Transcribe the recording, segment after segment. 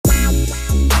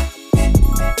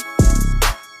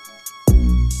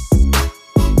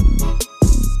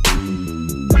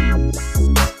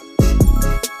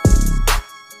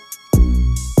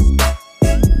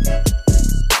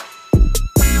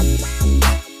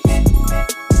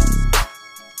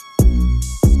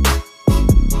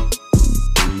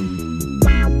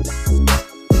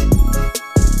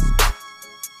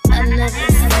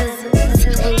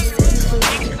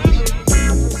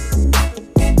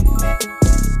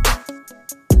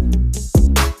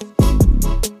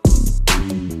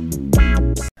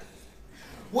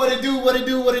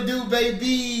it do,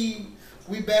 baby?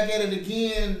 We back at it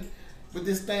again with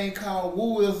this thing called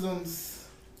Wooisms.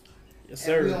 Yes,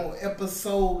 sir. And we on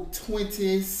episode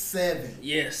 27.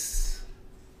 Yes.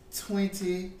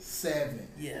 27.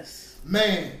 Yes.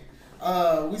 Man,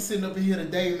 we sitting up in here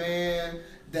today, man.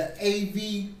 The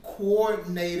AV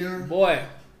coordinator. Boy,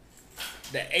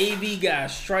 the AV guy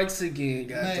strikes again,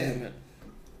 goddammit. It.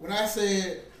 When I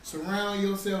said surround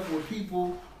yourself with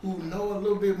people who know a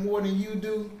little bit more than you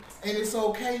do, and it's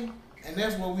okay. And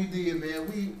that's what we did,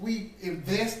 man. We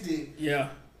invested in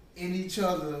each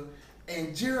other.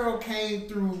 And Gerald came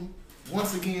through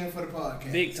once again for the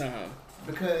podcast. Big time.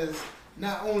 Because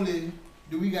not only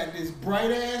do we got this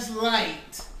bright ass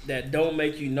light that don't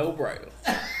make you no brighter.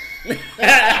 Hey,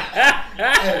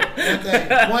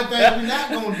 one thing we not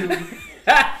gonna do.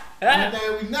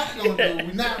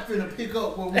 We're not finna pick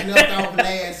up what we left off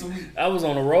last week. I was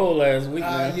on a roll last week,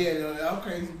 man. Yeah,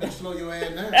 okay, you better slow your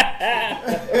ass down.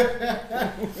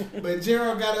 But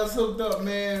Gerald got us hooked up,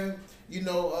 man. You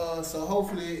know, so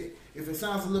hopefully, if it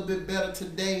sounds a little bit better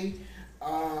today,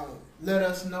 let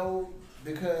us know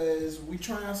because we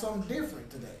trying something different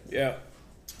today. Yeah.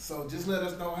 So just let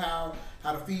us know how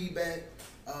the feedback,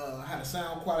 how the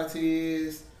sound quality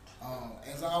is.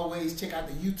 As always, check out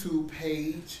the YouTube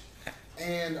page.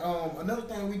 And another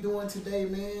thing we doing today,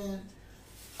 man.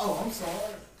 Oh, I'm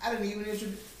sorry. I didn't even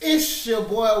introduce. It's your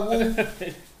boy Woo.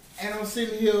 And I'm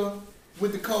sitting here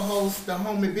with the co-host, the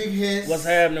homie Big Hess. What's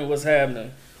happening?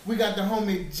 We got the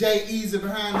homie Jay Easy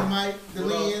behind the mic, the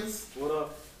lens. What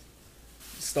up?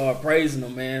 Start praising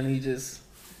him, man. He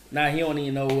don't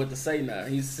even know what to say now.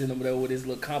 He's sitting over there with his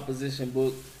little composition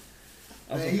book.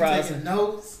 I'm surprised. He taking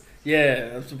notes.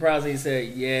 Yeah, I'm surprised he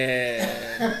said,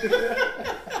 yeah.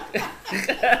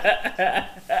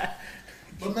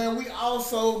 But man, we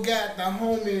also got the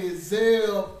homie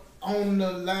Zeb on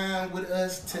the line with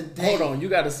us today. Hold on, you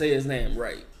got to say his name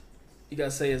right.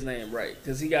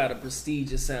 Because he got a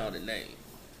prestigious sounding name.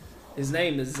 His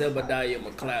name is Zebediah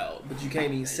McLeod, but you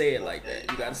can't even say it like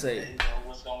that. You got to say,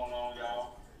 what's going on,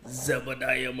 y'all?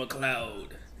 Zebediah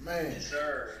McLeod. Man. Yes,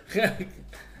 sir.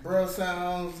 Bro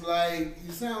sounds like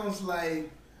he's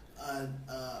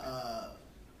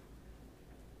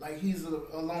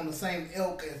along the same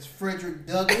ilk as Frederick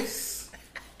Douglass,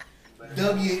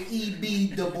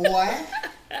 W.E.B. Du Bois,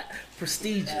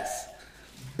 prestigious,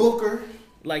 Booker.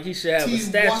 Like he should have a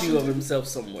statue of himself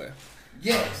somewhere.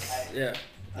 Yes. Yeah.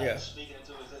 Speaking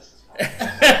into existence.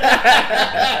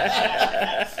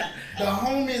 The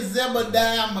homie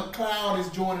Zebediah McLeod is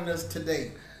joining us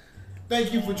today.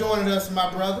 Thank you for joining us, my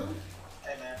brother.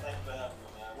 Hey, man, thank you for having me,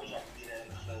 man. I wish I could be that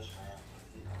in the flesh,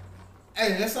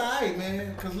 man. Hey, that's all right,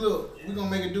 man. Because, look, we're going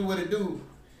to make it do what it do.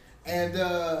 And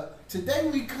today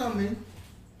we coming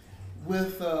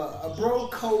with a Bro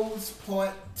Codes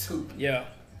Part 2. Yeah.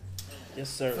 Yes,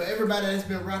 sir. For everybody that's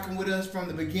been rocking with us from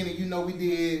the beginning, you know we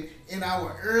did, in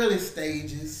our early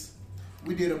stages,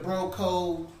 we did a Bro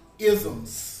Code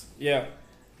Isms. Yeah.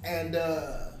 And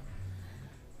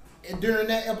during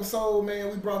that episode, man,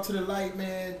 we brought to the light,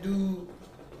 man, do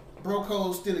Bro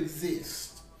Codes still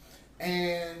exist?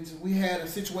 And we had a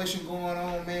situation going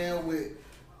on, man, with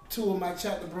two of my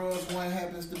chapter bros. One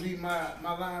happens to be my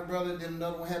line brother, then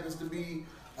another one happens to be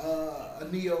a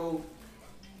Neo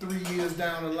 3 years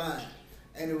down the line.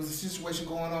 And it was a situation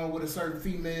going on with a certain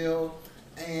female.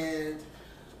 And,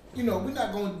 you know, we're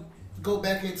not going to go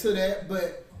back into that,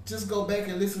 but just go back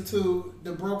and listen to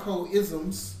the Bro Code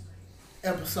Isms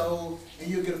episode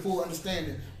and you'll get a full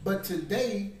understanding. But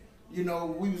today, you know,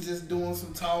 we was just doing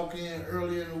some talking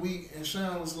earlier in the week and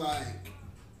Sean was like,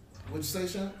 what'd you say,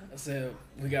 Sean? I said,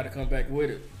 we got to come back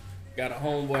with it. Got a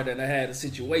homeboy that I had a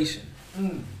situation.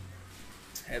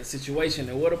 Had a situation,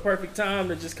 and what a perfect time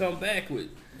to just come back with.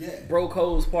 Yeah. Bro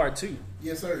Codes Part 2.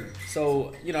 Yes, sir.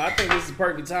 So, you know, I think this is the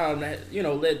perfect time to, you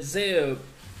know, let Zeb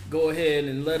go ahead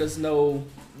and let us know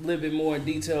a little bit more in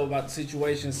detail about the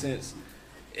situation since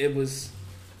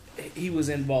he was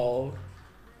involved.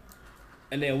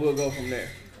 And then we'll go from there.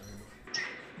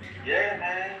 Yeah,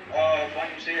 man.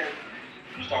 Like you said,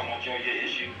 you was talking about your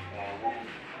issue.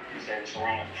 You said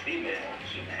surrounding a female.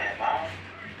 Shouldn't have mine.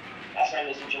 I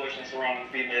started a situation surrounding a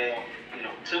female, you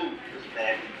know, too. It was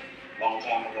back a long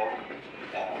time ago.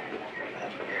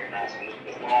 Very nice. It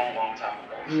was a long time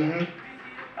ago. So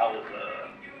I was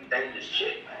dating this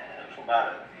chick, man, for about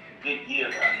a good year,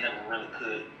 but I never really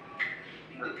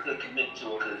could commit to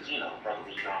her because, you know, brother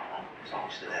was young, so I'm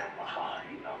still having my fun,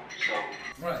 you know. So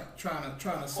right,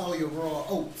 trying to sow your raw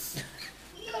oats.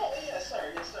 Yes,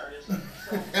 sir. So,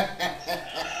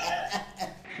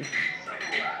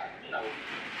 you know,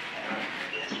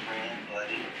 best friend,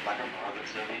 buddy, like a brother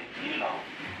to me, you know.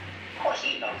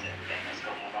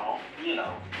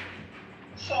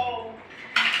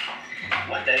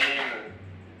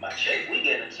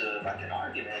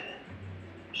 drinking it,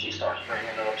 and she starts bringing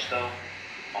up stuff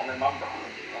only my brother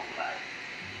do. I'm like,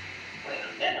 wait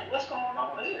a minute, what's going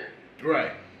on here?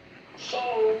 Right.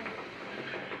 So,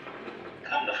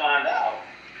 come to find out,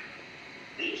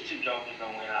 these two jokers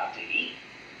done went out to eat.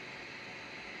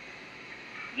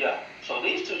 Yeah, so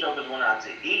these two jokers went out to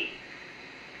eat,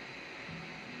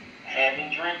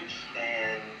 having drinks,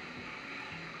 and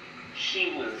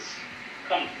she was,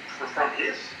 from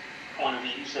his point of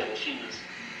view, he said that she was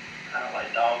kind of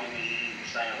like dogging me,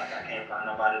 saying like I can't find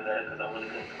nobody better because I really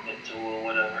couldn't commit to her or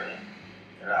whatever.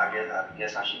 And I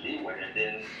guess I should be with her. And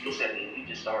then he said that he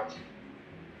just starts,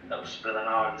 spilling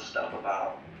all this stuff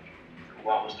about who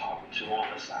I was talking to on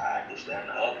the side, this, that, and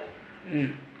the other.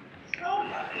 Mm. So I'm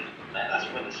like, man, that's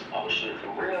really some other shit for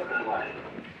real. Cause like,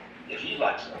 if you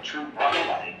like a true brother,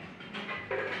 like,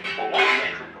 for one, you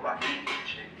ain't tripping about eating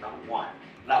shit. Number one,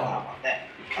 not lie about that.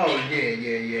 Oh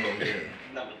yeah.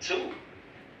 Number two,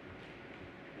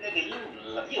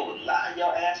 nigga, you would lie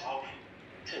your ass off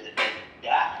to the day you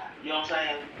die. You know what I'm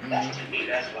saying? That's, to me,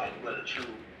 that's like what a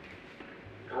true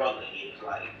brother is.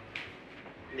 Like,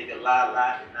 nigga,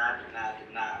 lie,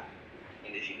 deny.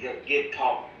 And if you get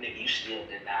caught, nigga, you still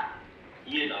deny.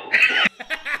 You know.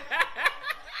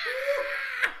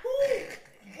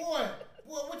 Boy,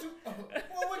 what you, man?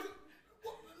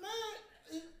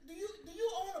 Do you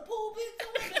own a pool pit?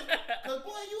 Cause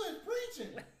boy, you is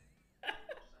preaching.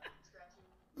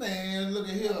 Man, look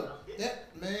at here.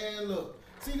 Look.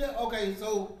 See that? Okay,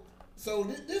 so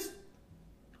this.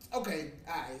 Okay,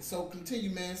 all right. So continue,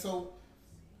 man. So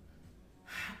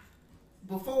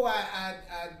before I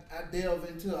delve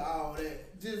into all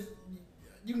that, just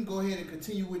you can go ahead and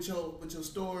continue with your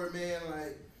story, man.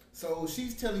 Like, so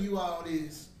she's telling you all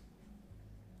this,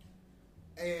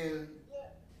 and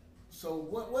so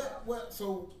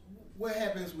what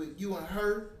happens with you and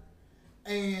her,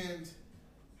 and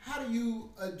how do you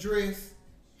address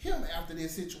him after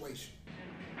this situation?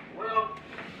 Well,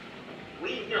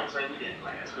 we didn't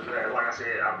last because, like I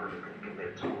said, I really couldn't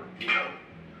commit to it,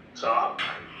 So I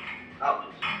was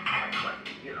just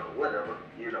like, whatever,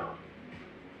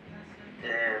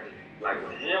 And like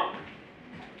with him,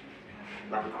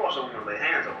 like of course I wasn't gonna lay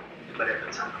hands on him, but at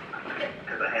the time,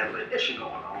 because I had a little issue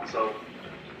going on, so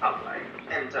I was like,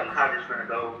 anytime how this gonna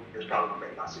go, it's probably gonna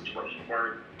make my situation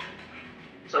worse.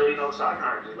 So so I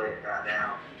kind of just let it die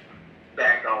down,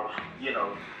 backed off,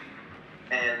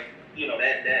 and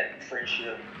that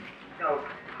friendship,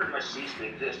 pretty much ceased to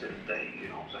exist in the day. You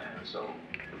know what I'm saying? So.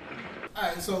 All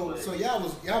right, so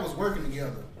y'all was working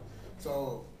together.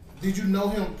 So did you know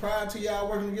him prior to y'all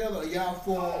working together, or y'all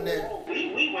formed that?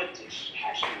 We went to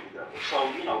high school together. So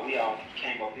we all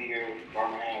came up here,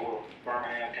 Birmingham.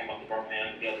 Birmingham came up to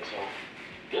Birmingham together. So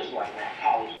this was like around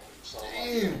college. So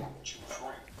damn. Like a true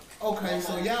friend. Okay,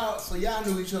 so y'all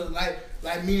knew each other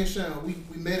like me and Sean. We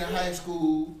met in high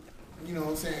school. You know what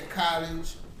I'm saying?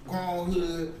 College, grown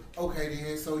hood. Okay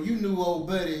then. So you knew old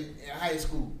buddy in high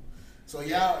school. So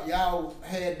y'all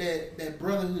had that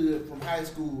brotherhood from high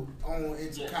school on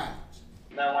into college.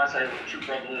 Now when I say true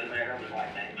brotherhood, man, I was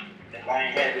like, man, if I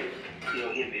ain't had it,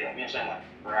 he'll hit me up. You know what I'm saying? Like,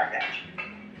 bro, I got you.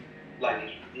 Like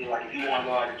if you want to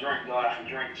go out for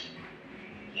drinks,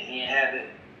 and he ain't have it,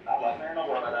 I was like, man, don't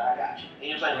worry about that, I got you.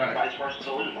 You know what I'm saying? Right. Vice versa.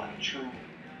 So it was like a true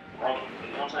brotherhood.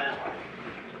 You know what I'm saying? Like,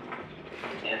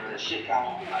 and the shit kind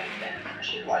of like, man, that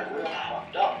shit like real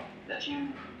fucked up that you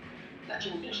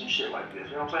would do some shit like this.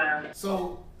 You know what I'm saying?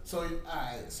 So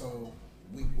alright, so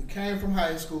we came from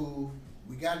high school,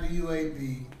 we got the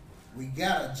UAB, we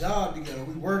got a job together,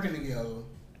 we working together.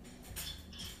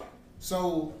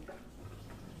 So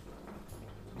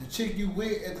the chick you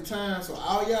with at the time, so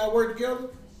all y'all work together?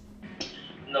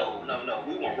 No.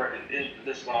 We weren't working.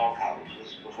 This is all college.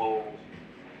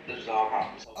 This is all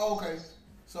college. Oh, okay.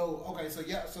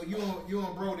 So you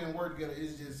and bro didn't work together.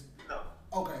 It's just no.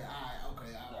 Okay. All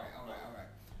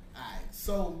right.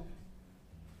 So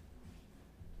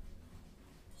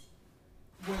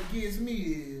what gets me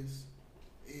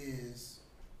is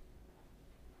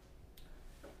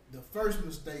the first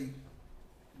mistake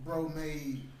bro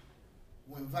made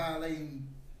when violating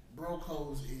bro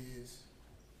codes is,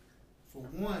 for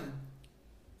one,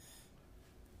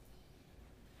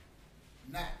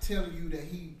 not telling you that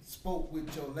he spoke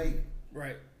with your lady.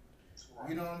 Right.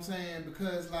 You know what I'm saying?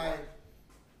 Because like,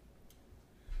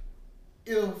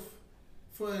 if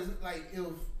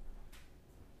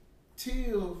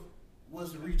Till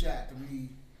was to reach out to me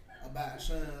about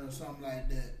Sean or something like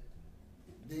that,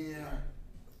 then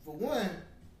for one,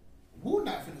 we're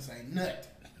not finna say nothing.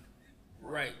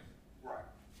 Right.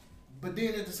 But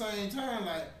then at the same time,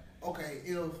 like, okay,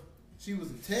 if she was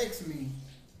to text me,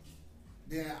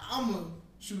 then I'ma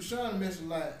shoot Sean a message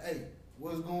like, hey,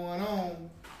 what's going on?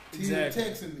 Tia Exactly.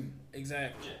 texting me.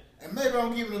 Exactly. And maybe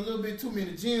I'm giving a little bit too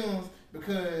many gems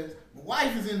because my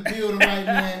wife is in the building right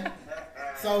now.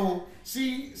 So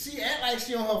she act like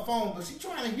she on her phone, but she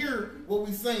trying to hear what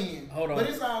we saying. Hold on. But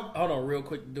it's all. Hold on real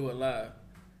quick to do it live.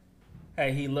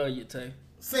 Hey, he love you, Tay.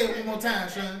 Say it one more time,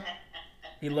 Sean.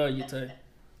 He love you, Tay.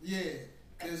 Yeah,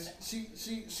 cause she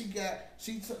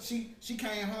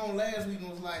came home last week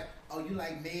and was like, "Oh, you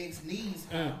like Meg's knees?"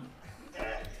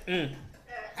 Mm.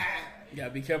 You gotta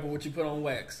be careful what you put on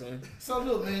wax, son. So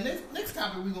look, man. Next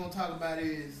topic we're gonna talk about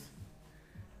is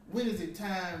when is it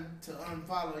time to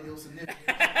unfollow your significant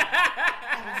other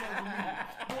on social media.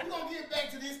 But we're gonna get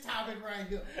back to this topic right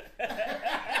here.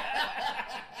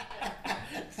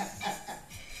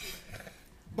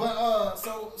 But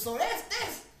so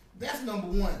that's number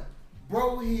one.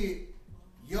 Bro hit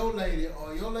your lady,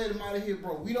 or your lady might have hit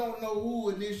bro. We don't know who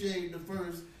initiated the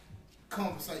first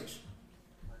conversation.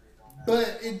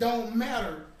 But it don't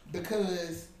matter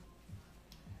because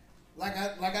like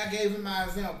I gave him my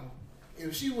example.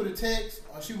 If she would have texted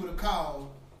or she would have called,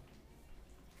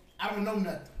 I don't know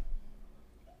nothing.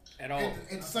 At all. At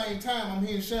the same time, I'm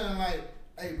hearing Sean like,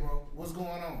 hey bro, what's going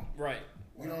on? Right.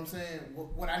 You know what I'm saying?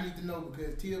 What I need to know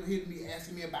because Tia hit me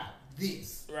asking me about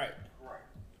this. Right.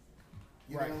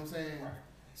 You Right. know what I'm saying?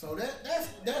 So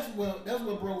that's what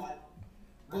bro.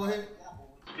 Go ahead.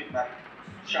 Speak about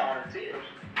Sean and Tia.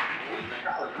 When we was in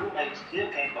college, roommates Tia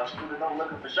came bust through the door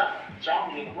looking for Sean.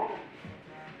 Sean was in the room.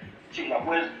 She was like,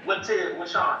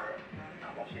 where's Sean at?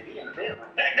 I'm like, shit, he in the bedroom.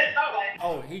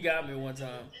 Oh, he got me one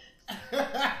time.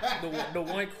 The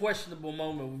one questionable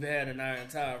moment we've had in our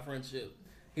entire friendship,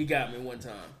 he got me one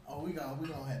time. Oh, we gonna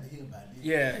have to hear about this.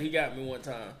 Yeah, he got me one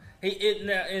time.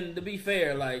 And to be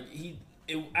fair, like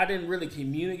I didn't really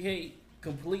communicate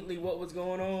completely what was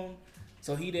going on,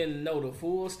 so he didn't know the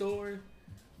full story.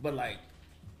 But like,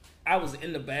 I was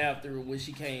in the bathroom when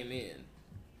she came in,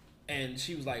 and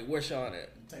she was like, "Where's Sean at?"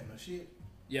 Take no shit.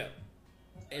 Yeah,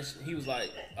 and he was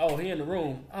like, "Oh, he in the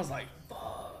room." I was like,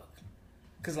 "Fuck,"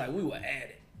 cause like we were at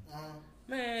it.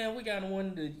 Man, we got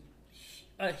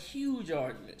a huge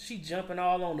argument. She jumping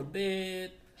all on the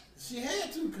bed. She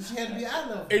had to, because she had to be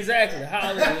out of it. Exactly,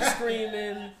 hollering and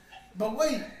screaming. But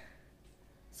wait.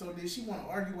 So did she want to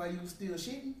argue while you was still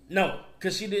shitting? No,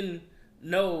 because she didn't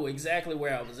know exactly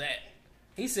where I was at.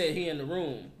 He said he in the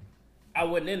room. I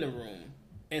wasn't in the room.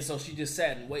 And so she just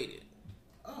sat and waited.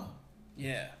 Oh.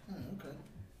 Yeah. Okay.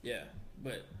 Yeah.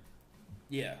 But,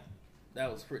 yeah.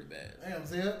 That was pretty bad. Damn,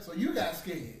 Zeb. So you got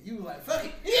scared. You were like, fuck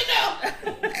it. Here now.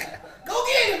 Go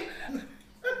get him.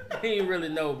 He didn't really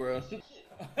know, bro.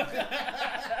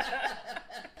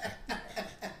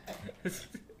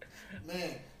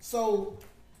 Man, so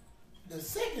the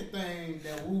second thing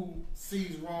that Wu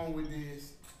sees wrong with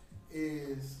this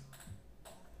is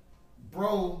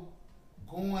bro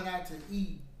going out to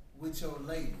eat with your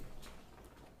lady.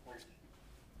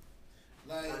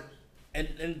 Like,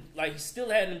 and like, he still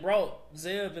hadn't brought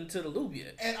Zeb into the loop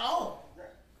yet. at all.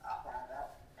 I found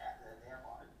out after the damn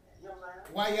argument. You know what I'm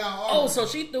saying? Why y'all arguing? Oh, so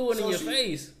she threw it in So your she-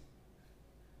 face.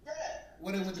 Yeah.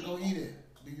 Where they went to go eat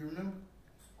at? Do you remember?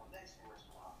 Mexican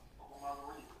restaurant. Over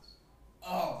margaritas.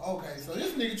 Oh, okay. So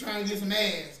this nigga trying to get some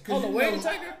ass. 'Cause Hold on, you where know, you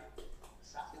take her?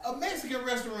 a Mexican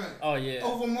restaurant. Oh, yeah.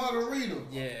 Over margarita.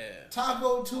 Yeah.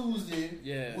 Taco Tuesday.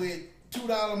 Yeah. With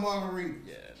 $2 margarita.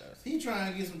 Yeah, that's... He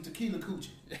trying to get some tequila coochie.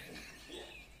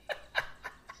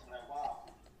 Wow.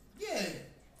 Yeah.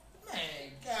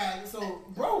 Man, God. So,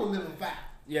 bro was living foul.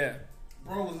 Yeah.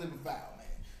 Bro was living foul, man.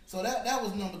 So that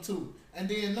was number 2. And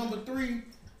then number 3,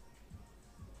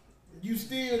 you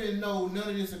still didn't know none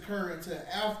of this occurred until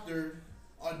after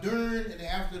or during and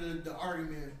after the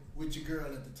argument with your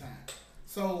girl at the time.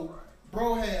 So,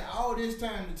 bro had all this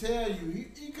time to tell you.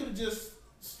 He could have just,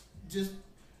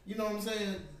 you know what I'm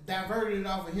saying, diverted it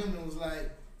off of him and was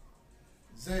like,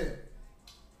 Zeb,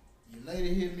 your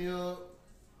lady hit me up.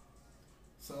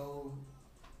 So,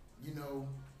 you know,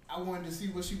 I wanted to see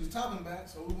what she was talking about.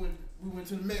 So we went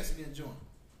to the Mexican joint.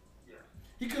 Yeah.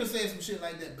 He could have said some shit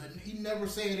like that, but he never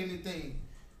said anything.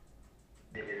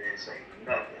 They didn't say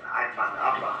nothing. I found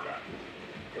out that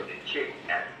the chick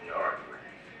after the argument.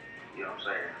 You know what I'm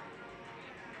saying?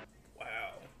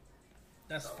 Wow.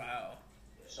 That's foul.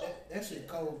 So That shit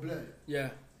cold blooded. Yeah.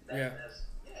 Yeah.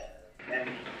 And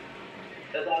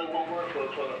that's only one word for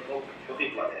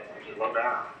people like that. Just low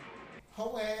down.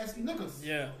 Whole ass niggas.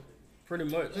 Yeah. Pretty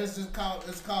much. Let's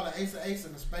call an ace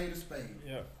and a spade a spade.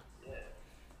 Yeah.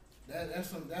 Yeah. That's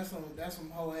some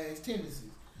whole ass tendencies.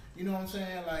 You know what I'm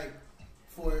saying? Like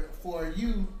for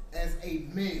you as a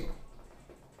male.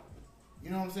 You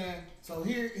know what I'm saying? So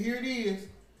here it is.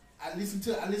 I listened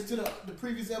to the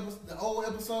previous episode, the old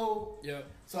episode. Yep.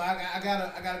 So I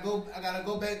gotta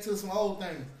go back to some old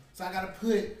things. So I gotta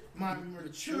put my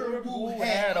mature woo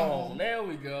hat on. There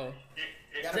we go.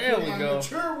 Gotta put my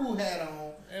mature woo hat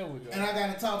on. There we go. And I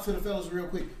gotta talk to the fellas real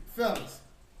quick. Fellas,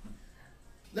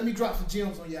 let me drop some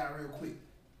gems on y'all real quick.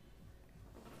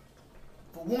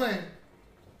 For one,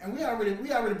 and we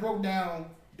already broke down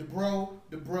the bro,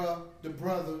 the bruh, the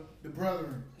brother, the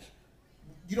brethren.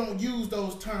 You don't use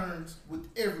those terms with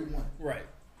everyone. Right.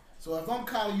 So if I'm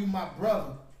calling you my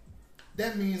brother,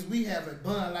 that means we have a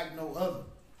bond like no other.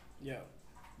 Yeah.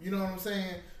 You know what I'm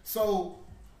saying? So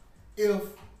if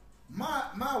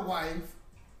my wife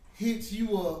hits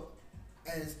you up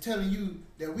and is telling you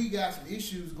that we got some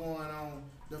issues going on,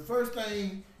 the first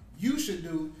thing you should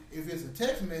do, if it's a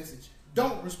text message,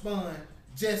 don't respond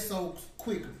just so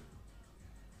quickly.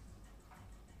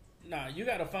 Nah, you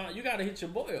gotta hit your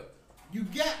boy up. You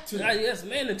got to. That's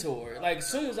mandatory. Like, as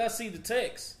soon as I see the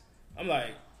text, I'm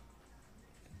like,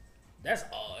 that's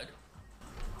odd.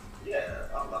 Yeah,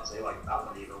 I'm about to say, like, I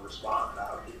wouldn't even respond.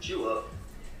 I'll hit you up.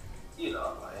 You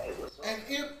know, I'm like, hey, what's up? And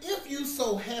if you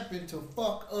so happen to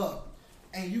fuck up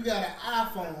and you got an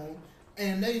iPhone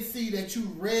and they see that you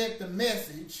read the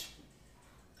message,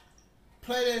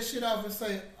 play that shit off and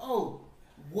say, oh,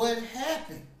 what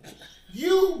happened?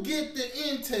 You get the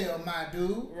intel, my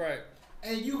dude. Right.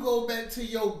 And you go back to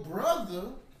your brother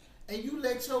and you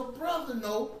let your brother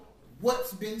know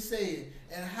what's been said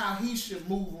and how he should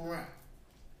move around.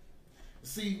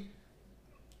 See,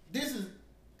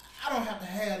 I don't have to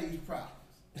have these problems.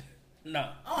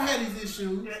 No. I don't have these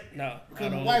issues. No.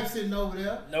 Because my wife's sitting over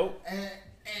there. Nope.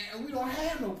 And we don't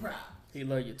have no problem. He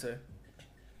love you too.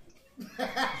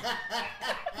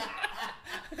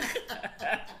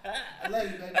 I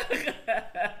love you, baby.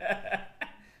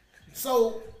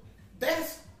 So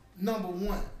that's number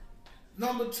one.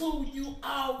 Number two, you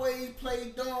always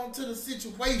play dumb to the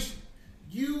situation.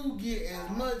 You get as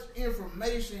much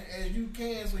information as you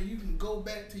can so you can go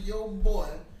back to your boy,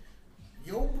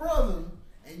 your brother,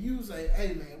 and you say,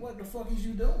 hey man, what the fuck is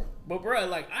you doing? But bro,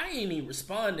 like, I ain't even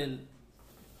responding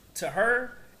to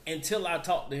her until I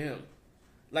talk to him.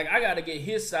 Like, I gotta get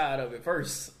his side of it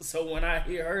first. So when I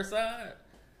hear her side,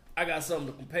 I got something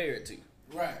to compare it to.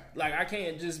 Right. Like, I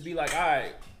can't just be like, all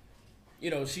right, you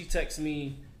know, she texts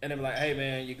me and I'm like, hey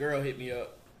man, your girl hit me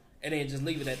up. And then just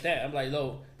leave it at that. I'm like,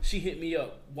 no, she hit me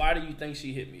up. Why do you think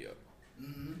she hit me up?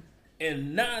 Mm-hmm.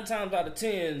 And 9 times out of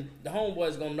 10, the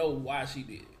homeboy's gonna know why she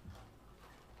did.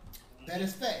 That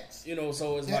is facts. You know,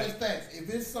 so it's that like... is facts. If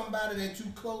it's somebody that you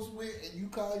close with and you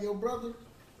call your brother,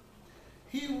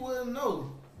 he will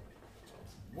know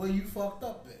where you fucked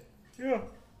up at. Yeah.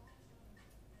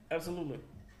 Absolutely.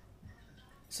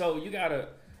 So you gotta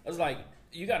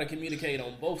communicate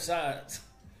on both sides.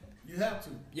 You have to.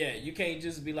 Yeah, you can't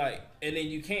just be like, and then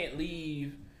you can't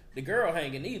leave the girl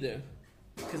hanging either,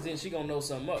 because then she gonna know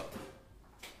something up.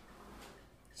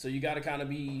 So you gotta kind of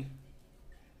be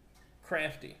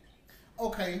crafty.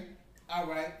 Okay, all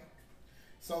right.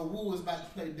 So Wu is about to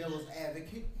play devil's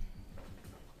advocate,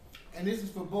 and this is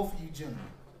for both of you gentlemen.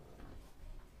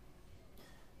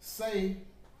 Say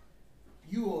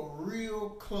you are real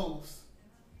close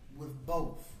with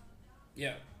both.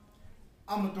 Yeah.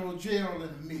 I'm gonna throw Gerald in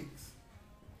the mix.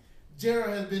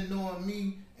 Gerald has been knowing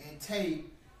me and Tay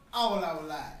all our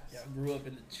lives. Yeah, I grew up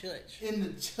in the church. In the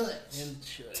church. In the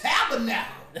church.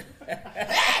 Tabernacle.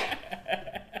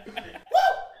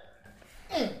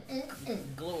 Hey! Woo!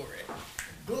 Glory.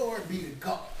 Glory be to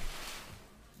God.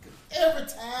 'Cause every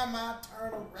time I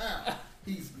turn around,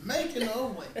 he's making a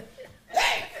way.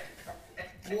 Hey!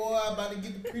 Boy, I'm about to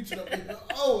get the preaching up here.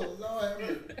 Oh, Lord have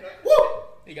mercy. Woo!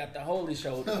 He got the holy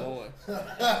shoulder going. The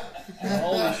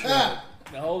holy shrug.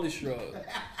 The holy shrug.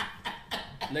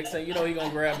 Next thing you know, he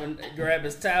gonna grab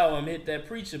his towel and hit that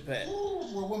preacher pat. Ooh,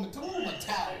 well, women told my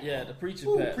towel. Yeah, the preacher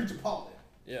Ooh, pat. preacher Paul.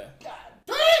 Yeah. God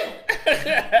damn!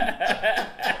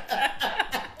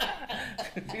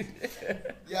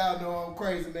 Y'all know I'm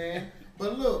crazy, man.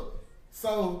 But look,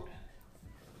 so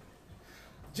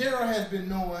Gerald has been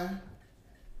knowing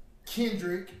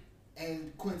Kendrick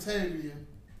and Quintavia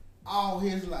all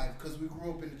his life because we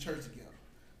grew up in the church together.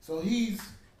 So he's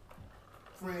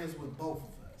friends with both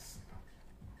of us.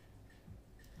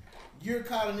 You're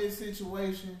caught in this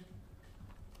situation.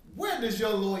 Where does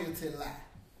your loyalty lie?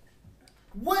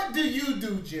 What do you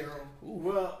do, Gerald?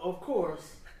 Well, of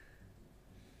course,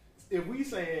 if we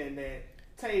saying that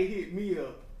Tay hit me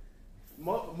up,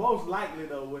 most likely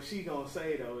though, what she gonna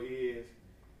say though is,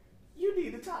 you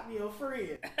need to talk to your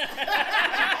friend.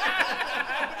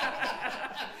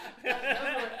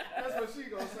 That's what she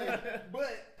gonna say.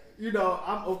 But you know,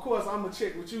 I'm gonna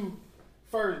check with you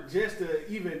first just to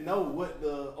even know what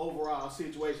the overall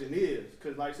situation is.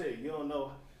 Cause like I said, you don't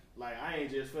know. Like I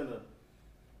ain't just finna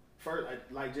first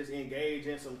like just engage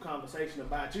in some conversation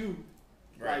about you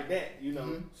like that. You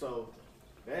know, so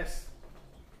that's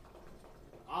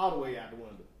all the way out the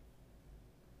window.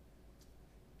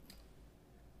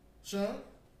 Sean,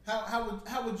 how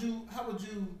would you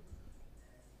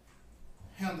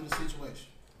handle the situation?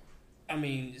 I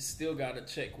mean, you still gotta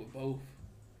check with both.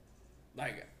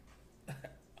 Like,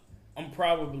 I'm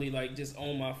probably like just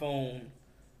on my phone,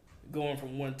 going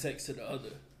from one text to the other,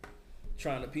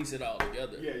 trying to piece it all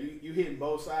together. Yeah, you hitting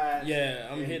both sides. Yeah,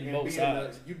 I'm hitting both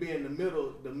sides. You being the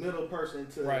middle person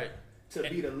to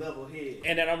be the level head,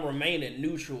 and then I'm remaining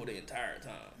neutral the entire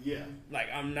time. Yeah, like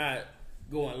I'm not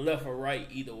going left or right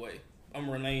either way. I'm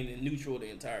remaining neutral the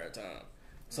entire time.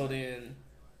 So then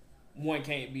one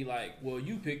can't be like, well,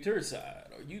 you picked her side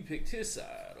or you picked his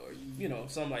side or you know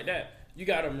something like that. You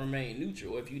got to remain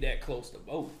neutral if you that close to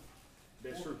both.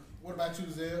 That's true. What about you,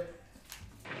 Zeb?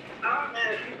 Nah,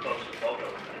 man, if you close to both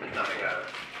of them, you kind of gotta.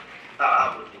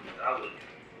 I would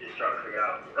just try to figure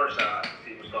out her side,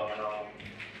 see what's going on,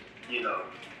 you know,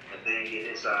 and then get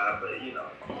his side. But you know,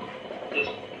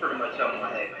 just pretty much tell them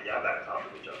like, hey, man, y'all gotta talk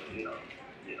to each other, you know.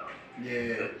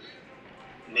 Yeah.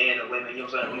 Men and women, you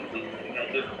know what I'm saying? We got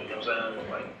different, you know what I'm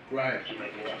saying? Like, Right. She may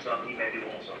be wanting something, he may be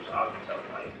wanting something. So I was just telling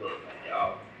him like, look, man,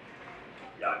 y'all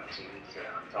can see me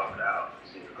talk it out,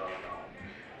 see what's going on.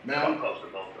 Now, I'm close to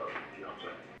both of them, you know what I'm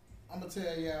saying? I'm gonna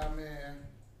tell y'all, man.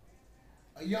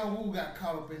 A young Woo got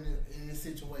caught up in this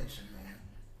situation, man.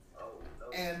 Oh,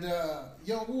 no. And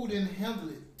young Woo didn't handle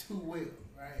it too well,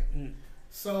 right?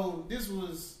 So this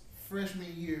was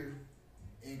freshman year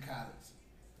in college.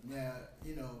 Now,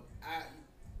 you know,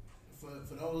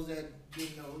 for those that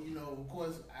didn't know, you know, of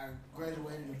course, I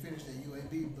graduated and finished at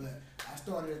UAB, but I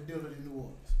started at Dillard in New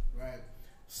Orleans, right?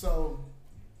 So,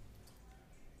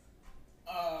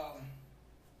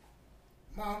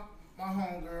 my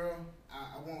homegirl,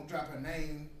 I won't drop her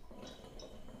name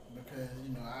because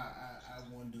you know I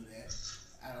won't do that.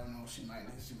 I don't know, she might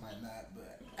not,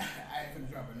 but I ain't gonna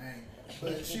drop her name.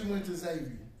 But she went to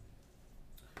Xavier.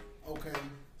 Okay,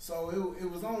 so it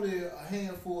was only a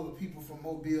handful of people from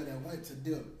Mobile that went to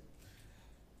Dillard.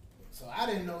 So I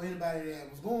didn't know anybody that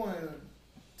was going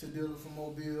to Dillard from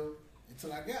Mobile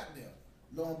until I got there.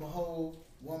 Lo and behold,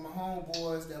 one of my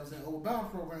homeboys that was in the Obama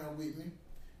program with me,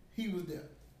 he was there.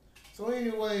 So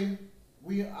anyway,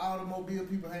 we all the Mobile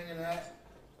people hanging out,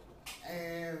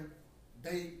 and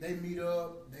they meet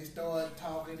up, they start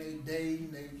talking, they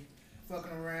dating, they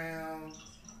fucking around.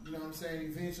 You know what I'm saying?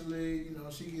 Eventually, you know,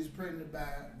 she gets pregnant by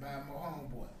my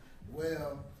homeboy.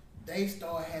 Well, they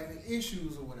start having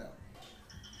issues or whatever.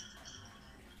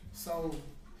 So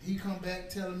he come back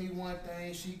telling me one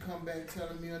thing, she come back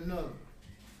telling me another.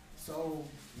 So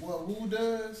what Woo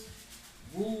does,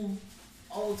 Woo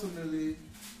ultimately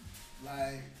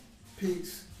like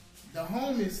picks the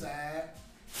homie side,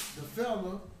 the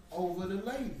fella, over the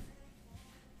lady.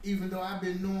 Even though I've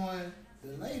been knowing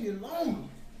the lady longer.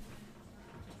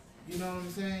 You know what I'm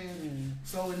saying?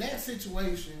 So in that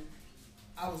situation,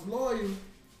 I was loyal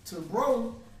to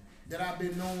bro that I've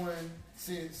been knowing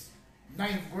since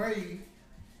 9th grade,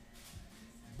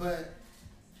 but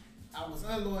I was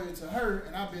unloyal to her,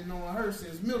 and I've been knowing her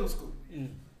since middle school.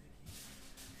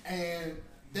 And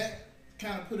that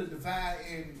kind of put a divide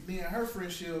in me and her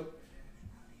friendship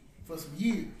for some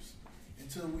years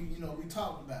until we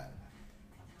talked about it.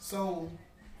 So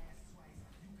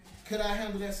could I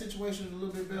handle that situation a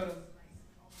little bit better?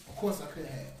 Of course I could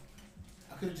have.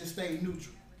 I could have just stayed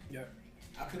neutral. Yeah.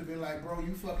 I could have been like, bro,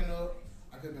 you fucking up.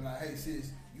 I could have been like, hey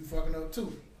sis, you fucking up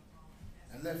too.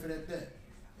 And left it at that.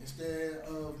 Instead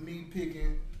of me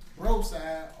picking bro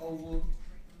side over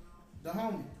the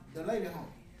homie, the lady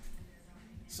homie.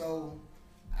 So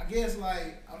I guess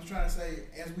like I'm trying to say,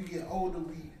 as we get older,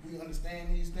 we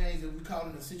understand these things and we caught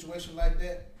in a situation like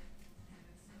that.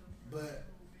 But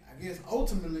I guess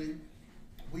ultimately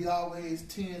we always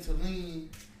tend to lean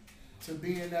to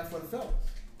being there for the fellas.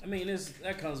 I mean,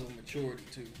 that comes with maturity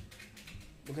too,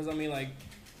 because I mean, like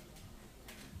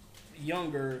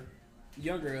younger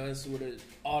us would have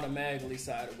automatically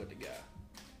sided with the guy,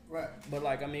 right? But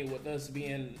like, I mean, with us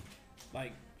being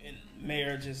like in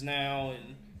marriages now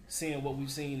and seeing what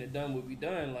we've seen and done what we've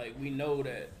done, like we know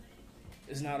that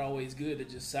it's not always good to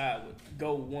just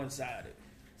go one-sided.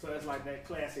 So that's like that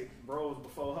classic bros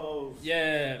before hoes.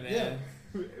 Yeah, man. Yeah.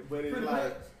 But it's Pretty like,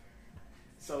 much.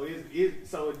 so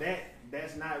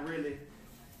that's not really.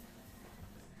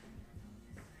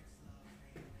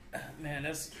 Man,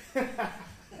 that's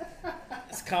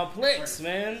It's complex,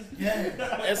 man. Yeah.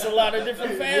 It's a lot of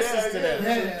different facets to that.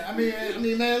 Yeah, I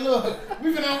mean, man, look,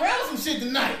 we finna unravel some shit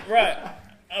tonight. Right.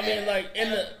 I mean, like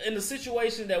in the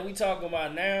situation that we talking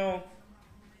about now,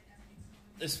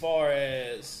 as far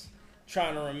as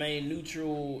trying to remain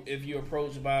neutral if you're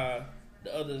approached by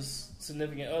the other's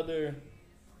significant other,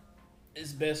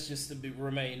 it's best just to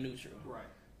remain neutral. Right.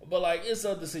 But like, it's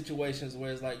other situations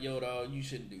where it's like, yo, dog, you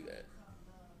shouldn't do that.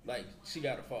 Like, she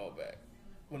got to fall back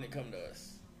when it come to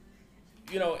us.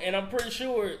 You know, and I'm pretty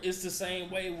sure it's the same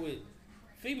way with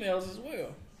females as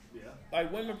well. Yeah.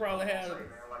 Like, women probably have Sorry, man,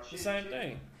 like, the same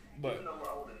thing. But even though we're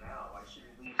older now, like, should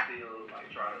we still like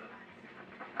try to,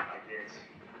 I guess,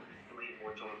 lean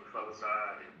more towards the fellow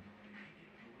side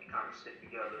and kind of stick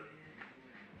together?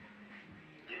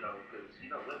 You know, because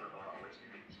women don't always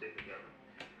stick together.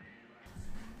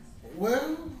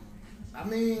 Well, I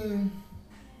mean,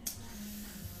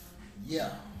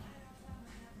 yeah.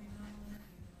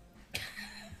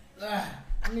 I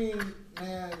mean,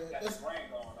 man, that's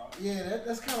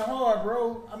kind of hard,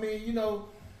 bro. I mean, you know,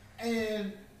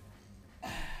 and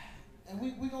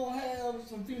we gonna have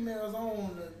some females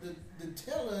on to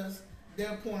tell us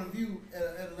their point of view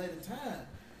at a later time.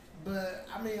 But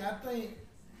I mean, I think,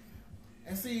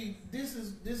 and see, this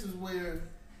is where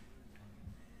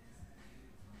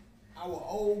our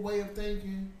old way of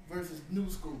thinking versus new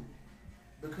school,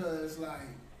 because like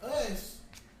us,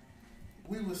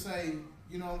 we would say,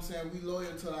 you know what I'm saying, we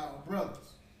loyal to our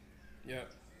brothers. yeah,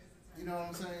 You know what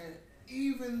I'm saying?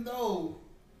 Even though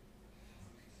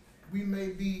we may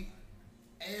be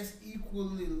as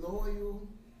equally loyal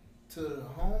to the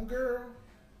homegirl,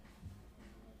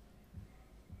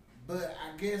 but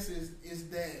I guess it's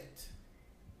that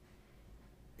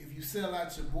if you sell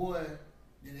out your boy,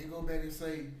 then they go back and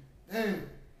say, damn,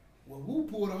 well, Wu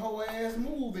pulled a whole ass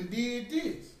move and did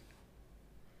this.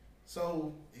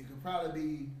 So it could probably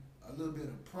be a little bit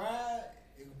of pride.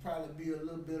 It could probably be a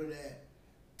little bit of that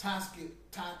toxic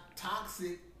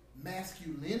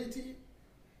masculinity.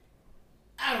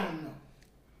 I don't know.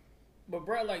 but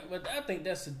bro, like, but I think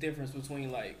that's the difference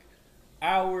between like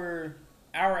our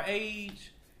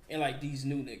age and like these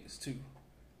new niggas too.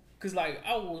 Cause like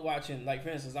I was watching, like for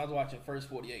instance, I was watching First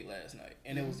 48 last night,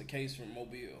 and it was the case from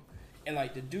Mobile, and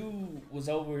like the dude was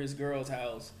over his girl's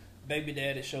house. Baby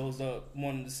daddy shows up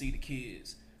wanting to see the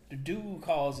kids. The dude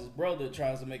calls his brother,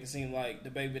 tries to make it seem like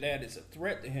the baby daddy's a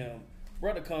threat to him.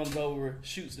 Brother comes over,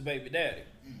 shoots the baby daddy,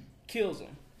 kills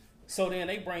him. So then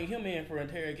they bring him in for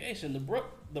interrogation.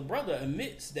 The brother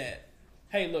admits that,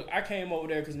 hey, look, I came over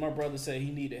there because my brother said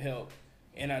he needed help,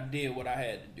 and I did what I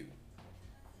had to do.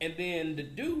 And then the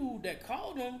dude that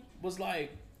called him was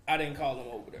like, I didn't call him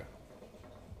over there.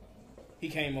 He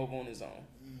came over on his own.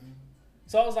 Mm-hmm.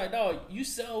 So I was like, dog, you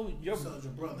sold your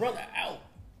brother out.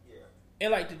 Yeah.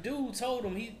 And like the dude told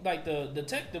him, he like the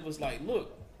detective was like,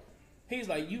 look, he's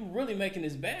like, you really making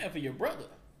this bad for your brother.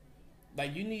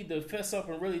 Like, you need to fess up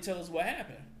and really tell us what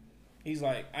happened. He's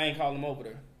like, I ain't call him over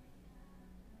there.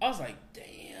 I was like,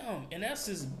 damn. And that's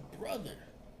his brother.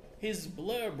 His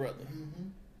blood brother. Mm-hmm.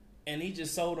 And he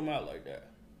just sold him out like that.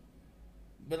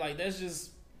 But like, that's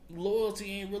just,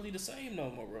 loyalty ain't really the same no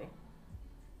more, bro.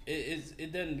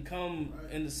 It doesn't come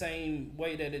in the same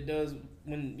way that it does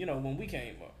when we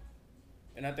came up.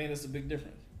 And I think that's a big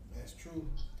difference. That's true.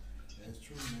 That's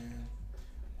true, man.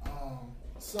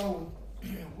 So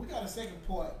we got a second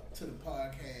part to the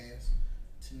podcast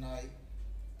tonight,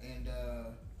 and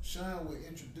Sean will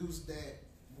introduce that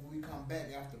when we come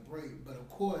back after break. But of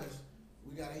course,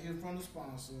 we gotta hear from the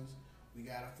sponsors. We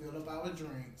gotta fill up our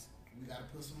drinks. We gotta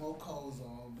put some more codes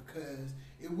on, because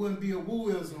it wouldn't be a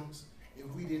Wooisms if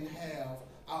we didn't have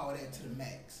all that to the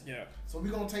max. Yeah. So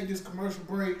we're gonna take this commercial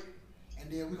break,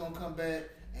 and then we're gonna come back,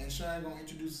 and Sean gonna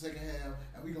introduce the second half,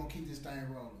 and we're gonna keep this thing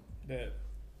rolling. Bet.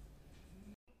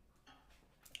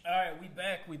 All right, we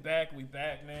back,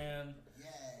 man.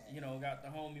 Yeah. You know, got the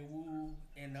homie Wu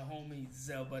and the homie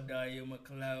Zebediah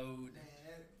McLeod.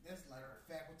 Man, that's like a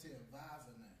faculty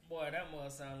advisor name. Boy, that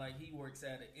must sound like he works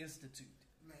at an institute.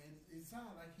 Man, it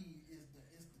sounds like he is the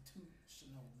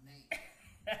institutional name.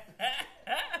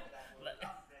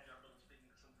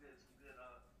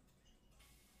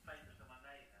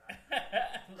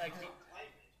 Like,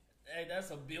 hey, that's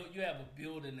a build. You have a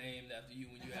building named after you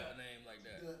when you have a name like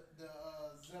that. The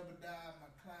Zebediah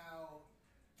McLeod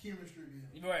chemistry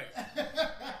building. Right.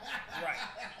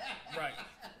 Right.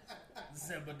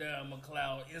 Zebediah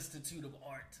McLeod Institute of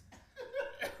Art.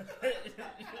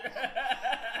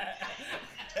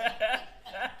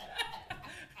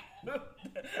 But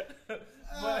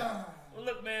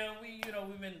look, man, we've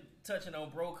been touching on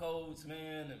bro codes,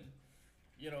 man, and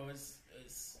it's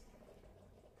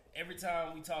every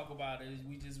time we talk about it,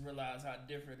 we just realize how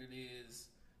different it is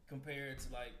compared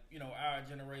to like, you know, our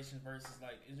generation versus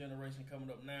like the generation coming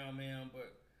up now, man.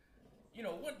 But, you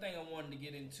know, one thing I wanted to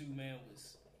get into, man,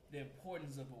 was the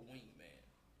importance of a wingman.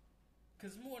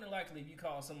 Because more than likely, if you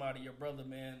call somebody your brother,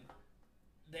 man,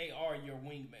 they are your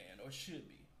wingman or should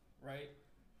be, right?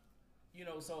 You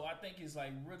know, so I think it's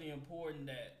like really important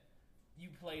that you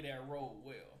play that role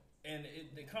well. And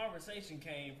the conversation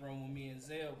came from when me and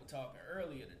Zell were talking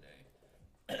earlier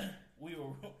today. We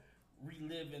were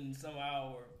reliving some of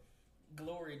our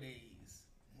glory days.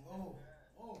 Oh.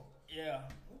 Yeah.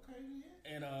 Okay,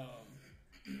 yeah.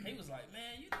 And he was like,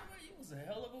 man, you know what? You was a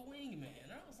hell of a wingman.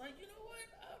 And I was like, you know what?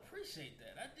 I appreciate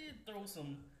that. I did throw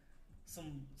some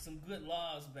good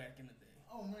lobs back in the day.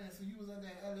 Oh man, so you was at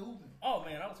that alley ooping? Oh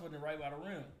man, I was putting it right by the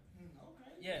rim.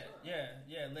 Okay.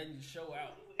 Yeah, letting you show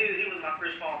out. He was my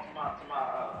first fall to my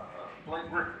Blake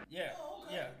Griffin. Yeah, Oh,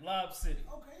 okay. yeah, Lob City.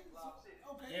 Okay.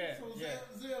 Yeah, So yeah.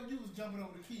 Zell, you was jumping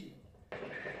over the kid.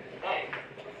 Hey,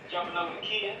 jumping over the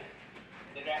kid,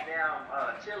 the goddamn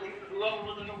cheerleader, whoever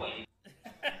was in the way.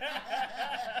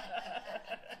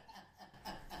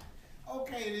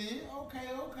 Okay then.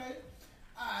 Okay.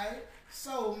 Alright.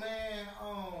 So man,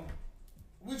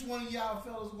 which one of y'all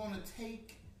fellas want to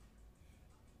take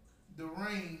the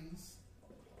reins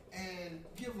and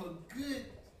give a good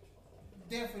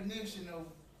definition of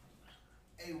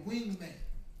a wingman?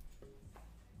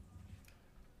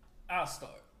 I'll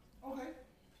start. Okay.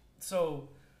 So,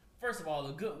 first of all,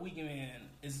 a good wingman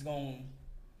is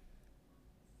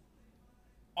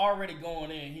already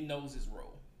going in. He knows his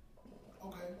role.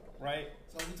 Okay. Right?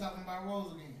 So we talking about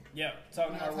roles again. Yeah,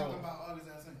 talking We're about not talking roles. about others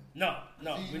that's in. No,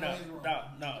 See, we're not. his role.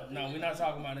 No, we're not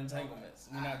talking about entanglements.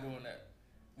 We're not doing that.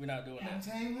 We're not doing that.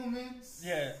 Entanglements.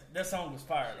 Yeah, that song was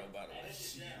fire though, by the way.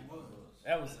 Shit, it was.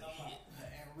 That was a hit.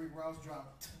 And Rick Ross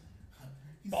dropped.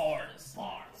 He said, Bars.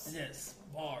 Bars. Yes,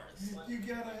 bars. You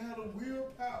gotta have the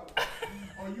willpower,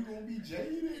 or you gonna be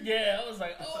jaded. Yeah, I was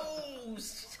like, oh,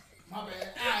 shit. My bad.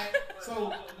 All right.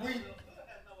 So we.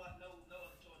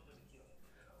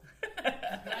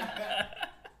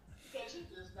 Because you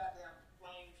just goddamn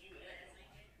flamed you.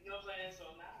 You know what I'm saying? So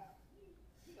now,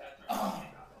 you gotta turn off.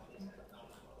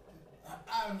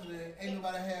 Obviously, ain't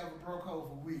nobody have a bro code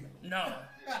for Will. No,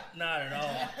 not at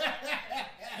all.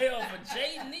 Hell, for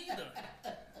Jaden either.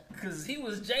 Because he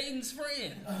was Jaden's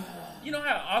friend. You know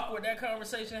how awkward that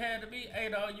conversation had to be? Hey,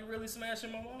 dog, you really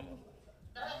smashing my mama?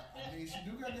 I mean, she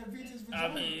do got that bitches for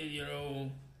I mean, you know,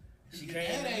 she Your came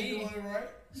dad to ain't me. doing it right.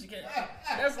 She can't.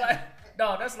 That's like,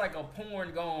 dog, that's like a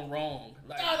porn gone wrong.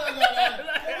 Like, No. Let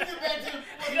me get back to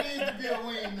what it is to be a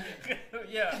wingman.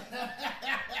 yeah.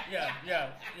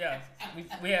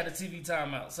 We had a TV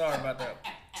timeout. Sorry about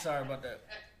that.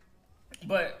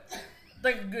 But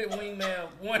think a good wingman,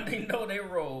 one, they know their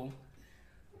role.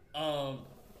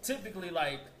 Typically,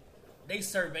 like, they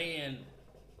surveying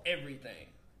everything,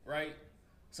 right?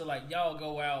 So like y'all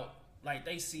go out, like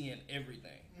they seeing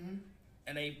everything,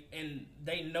 and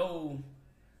they know.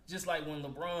 Just like when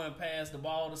LeBron passed the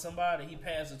ball to somebody, he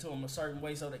passed it to them a certain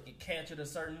way so they can catch it a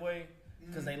certain way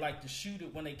because they like to shoot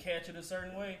it when they catch it a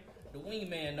certain way. The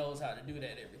wingman knows how to do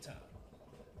that every time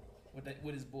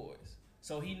with his boys.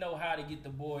 So he know how to get the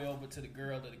boy over to the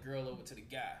girl or the girl over to the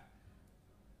guy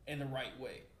in the right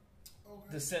way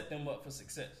to set them up for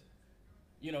success.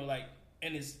 You know, like,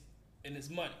 and it's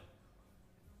money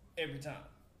every time.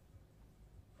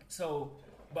 So,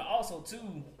 but also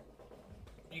too,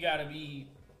 you gotta be,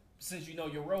 since you know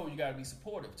your role, you gotta be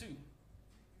supportive too.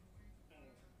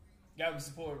 You gotta be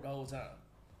supportive the whole time.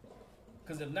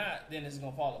 Because if not, then it's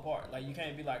gonna fall apart. Like, you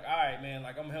can't be like, all right, man,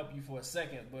 like, I'm gonna help you for a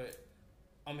second, but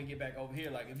I'm gonna get back over here.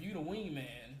 Like, if you the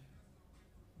wingman,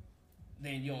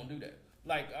 then you don't do that.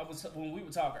 Like, when we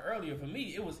were talking earlier, for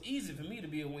me, it was easy for me to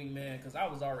be a wingman because I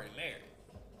was already married.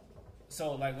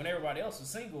 So, like, when everybody else was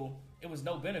single, it was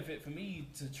no benefit for me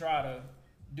to try to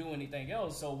do anything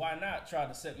else. So why not try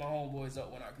to set my homeboys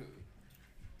up when I could?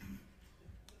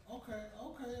 Okay.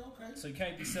 So you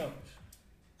can't be selfish.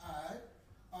 All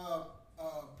right.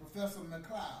 Professor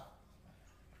McLeod.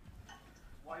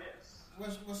 Why, yes.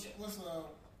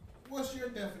 What's your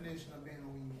definition of being a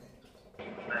wingman?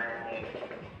 Man,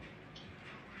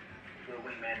 the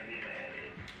wingman to me, man,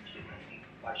 is,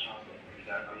 like Sean said, you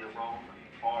gotta know your role,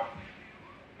 your part.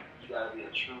 You gotta be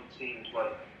a true team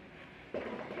player.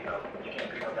 You know, you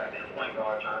can't be no goddamn point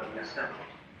guard trying to be a center.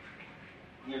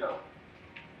 You know,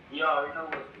 you already know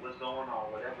what's going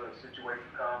on. Whatever situation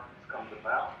comes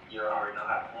about, you already know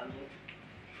how to handle it.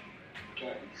 You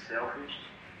can't be selfish.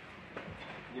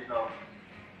 You know,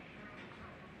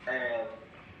 and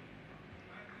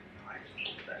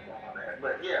My bad.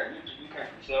 But yeah, you can't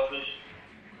be selfish.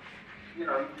 You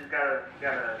know, you just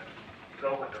gotta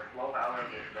go with the flow, however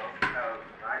it goes, however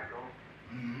the night goes.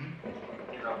 Mm-hmm.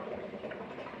 You know,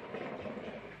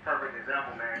 perfect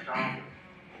example, man. Sean,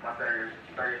 my 30th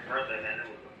birthday, man, it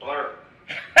was a blur.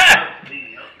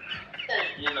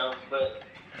 You know, but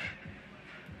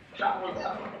Sean was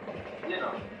out. You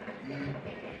know,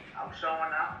 I'm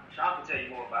showing out. Sean can tell you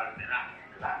more about it than I can,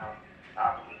 because I know I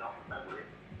obviously don't remember it.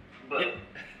 But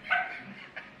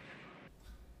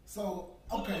so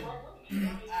okay.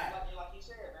 Like you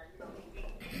said, man, you know,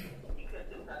 he couldn't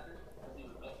do nothing because he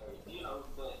was married, you know,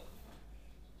 but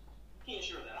he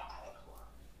ensured that I had for him.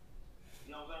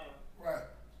 You know what I'm saying? Right.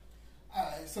 All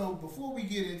right. So before we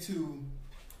get into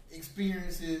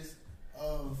experiences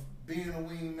of being a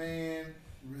wingman,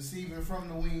 receiving from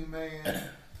the wingman.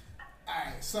 All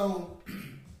right. So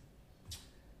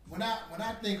when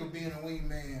I think of being a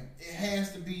wingman, it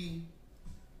has to be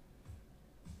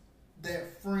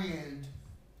that friend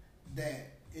that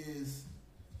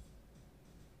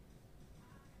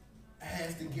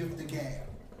has to give the gab.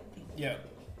 Yeah.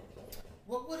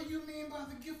 What do you mean by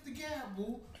the gift the gab,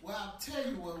 boo? Well, I'll tell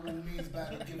you what Boo means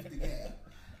by the gift the gab.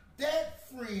 That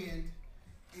friend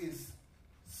is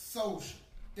social.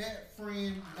 That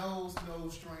friend knows no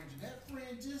stranger. That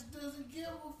friend just doesn't give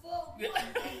a fuck what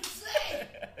they say.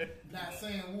 Not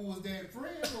saying Woo was that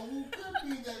friend, but Woo could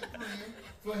be that friend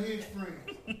for his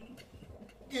friends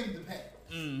in the past.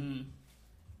 Mm-hmm.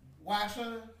 Why,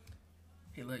 son?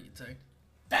 He love you, Tay.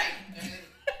 Dang,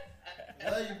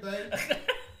 man. Love you, baby.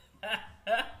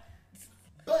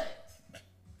 But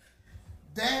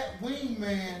that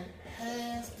wingman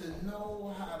has to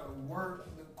know how to work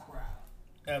the crowd.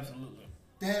 Absolutely.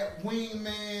 That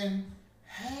wingman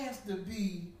has to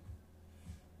be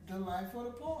the life of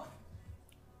the party.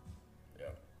 Yeah.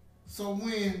 So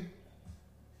when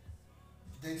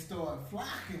they start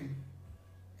flocking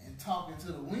and talking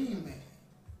to the wingman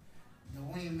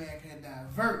can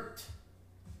divert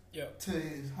to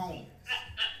his homies.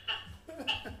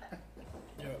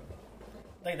 Yeah.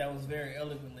 I think that was very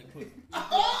eloquently put.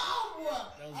 Oh, boy.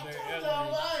 That was I very told y'all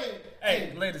eloquent. right.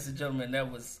 Hey, ladies and gentlemen,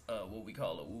 that was what we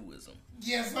call a wooism.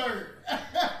 Yes, sir.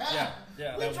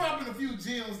 Yeah. We're dropping a few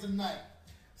gems tonight.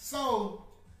 So,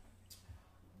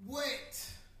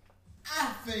 what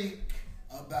I think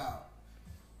about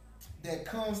that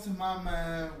comes to my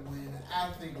mind when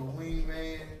I think of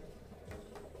wingman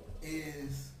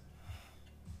is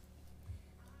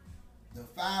the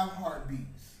 5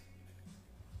 Heartbeats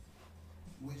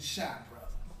with Shot Brother.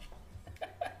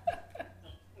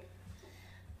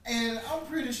 And I'm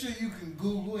pretty sure you can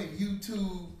Google and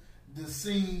YouTube the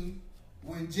scene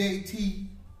when JT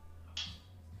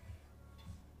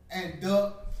and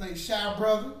Duck play Shot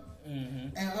Brother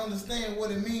and understand what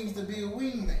it means to be a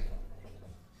wingman.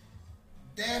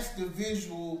 That's the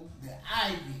visual that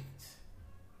I get,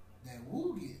 that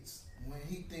Woo gets when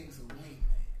he thinks of wingman.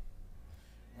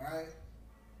 Right?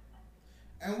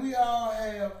 And we all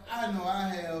have, I know I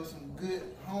have some good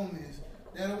homies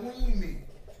that are wingmen.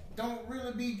 Don't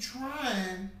really be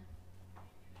trying,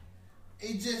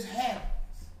 it just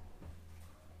happens.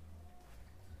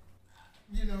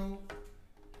 You know,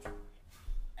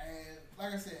 and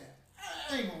like I said,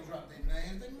 I ain't gonna drop their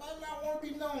names. They might not want to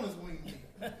be known as wingmen.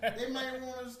 They might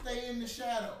want to stay in the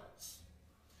shadows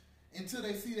until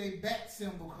they see their bat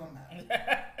symbol come out.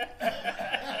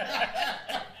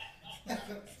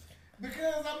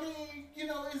 Because I mean, you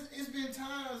know, it's been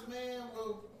times, man,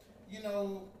 where, you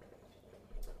know,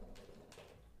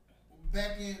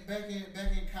 back in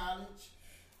college,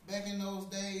 back in those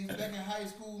days, back in high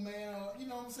school, man, you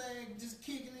know what I'm saying, just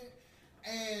kicking it,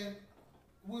 and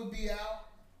we'll be out,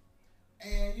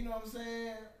 and you know what I'm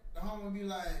saying, the homie would be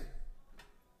like,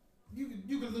 you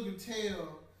can look and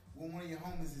tell when one of your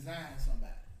homies is eyeing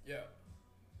somebody. Yeah.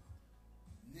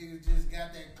 Niggas just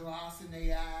got that gloss in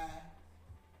their eye.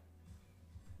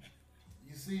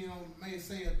 You see them may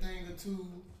say a thing or two,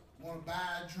 want to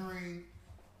buy a drink,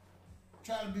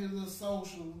 try to be a little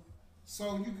social,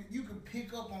 so you can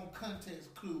pick up on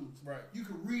context clues. Right. You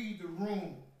can read the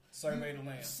room. Survey the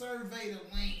land. Survey the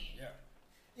land. Yeah.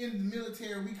 In the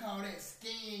military, we call that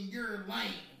scan your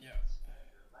lane. Yeah.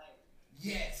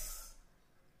 Yes.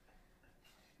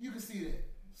 You can see that.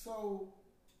 So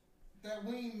that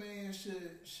wingman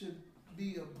should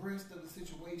be abreast of the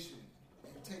situation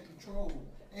and take control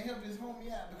and help his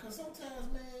homie out. Because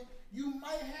sometimes, man, you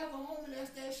might have a homie that's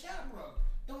that shot brother.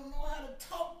 Don't know how to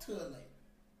talk to a lady.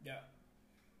 Yeah.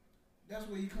 That's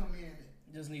where you come in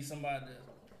at. Just need somebody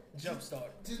to jumpstart.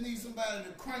 Just need somebody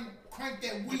to crank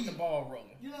that wheel. Get the ball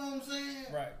rolling. You know what I'm saying?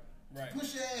 Right.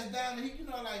 Push your ass down and you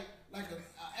know, like like an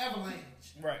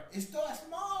avalanche. Right. It starts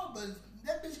small, but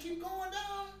that bitch keep going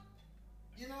down.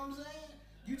 You know what I'm saying?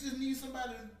 You just need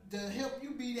somebody to help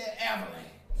you be that avalanche.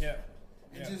 Yeah.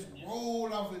 And just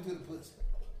roll off into the pussy.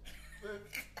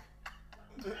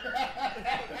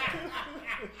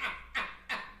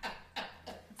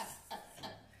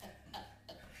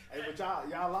 Hey, but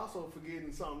y'all also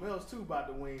forgetting something else too about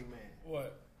the wingman.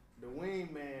 What? The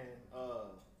wingman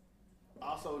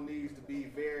also needs to be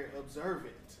very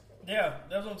observant. Yeah,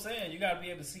 that's what I'm saying. You got to be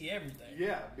able to see everything.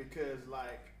 Yeah, because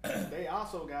like they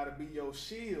also got to be your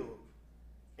shield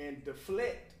and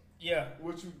deflect. Yeah.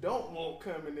 What you don't want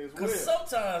coming as well. Because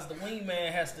sometimes the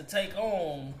wingman has to take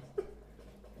on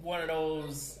one of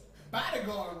those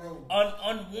bodyguard role.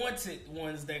 Unwanted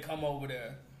ones that come over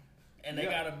there. And they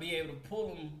got to be able to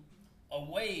pull them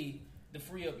away to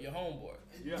free up your homeboy.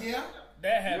 Yeah.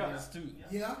 That happens too.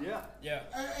 Yeah. Yeah. Yeah.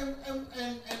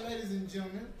 And ladies and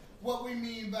gentlemen, what we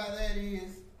mean by that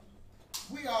is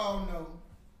we all know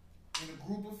in a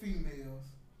group of females,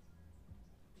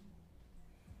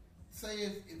 say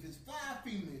if it's 5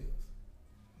 females,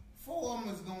 4 of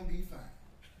them is going to be fine.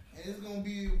 And it's going to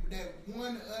be that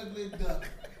one ugly duckling.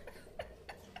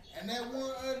 And that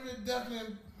one ugly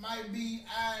duckling might be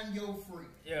eyeing your friend.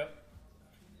 Yeah.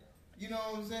 You know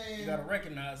what I'm saying? You got to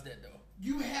recognize that though.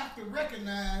 You have to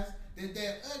recognize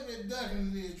that ugly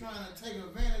duckling is trying to take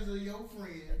advantage of your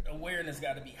friend. Awareness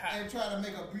got to be high. And try to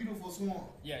make a beautiful swarm.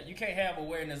 Yeah, you can't have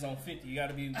awareness on 50. You got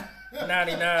to be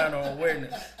 99 on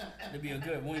awareness to be a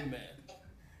good wingman.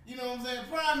 You know what I'm saying?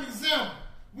 Prime example.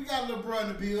 We got a little bro in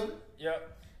the building.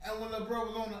 Yep. And when little bro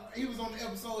was on the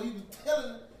episode, he was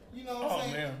telling, you know what I'm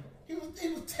saying? Man. He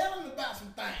was telling about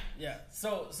some things. Yeah.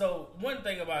 So one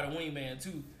thing about a wingman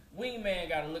too, wingman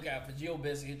got to look out for your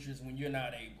best interest when you're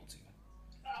not able to.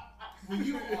 When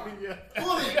you are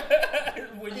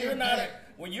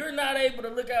when you're not able to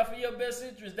look out for your best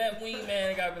interest, that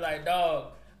wingman got to be like,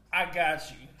 dog, I got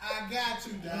you. I got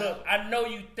you, dog. Look, I know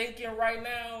you thinking right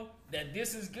now that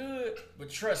this is good, but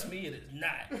trust me, it is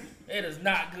not. It is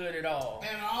not good at all.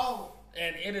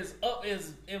 And it is up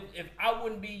as if I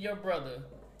wouldn't be your brother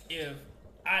if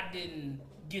I didn't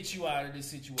get you out of this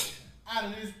situation. Out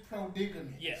of this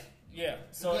predicament. Yeah.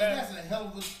 So that's a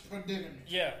hell of a predicament.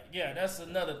 Yeah, that's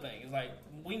another thing. It's like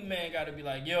wingman got to be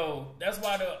like, yo, that's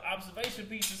why the observation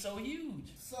piece is so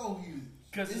huge. So huge.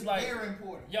 Because it's like very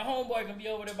important. Your homeboy can be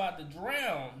over there about to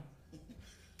drown,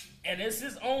 and it's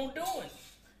his own doing.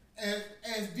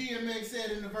 As DMX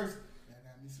said in the verse, that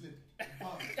got me slipping.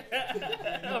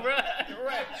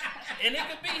 right. And it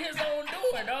could be his own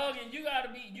doing, dog. And you gotta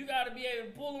be able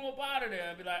to pull him up out of there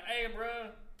and be like, hey, bro,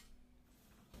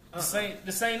 this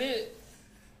ain't it.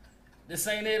 This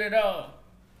ain't it at all.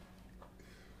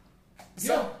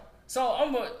 So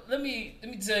let me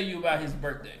tell you about his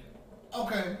birthday.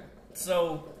 Okay.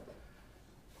 So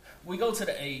we go to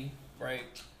the A, right?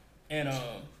 And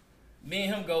me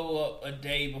and him go up a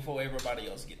day before everybody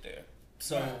else get there.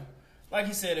 So like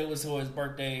he said, it was for his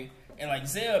birthday, and like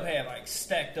Zeb had like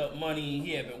stacked up money.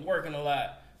 He had been working a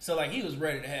lot, so like he was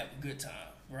ready to have a good time,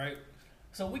 right?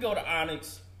 So we go to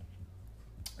Onyx.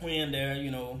 We in there,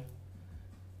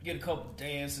 get a couple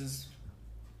dances,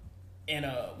 and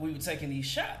we were taking these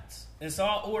shots. And so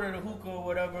I ordered a hookah or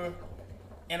whatever,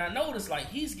 and I noticed like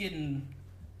he's getting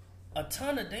a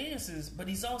ton of dances, but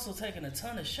he's also taking a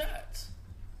ton of shots.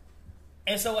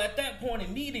 And so at that point,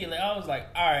 immediately, I was like,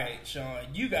 all right,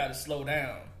 Sean, you got to slow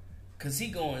down. Because he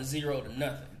going 0 to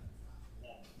nothing.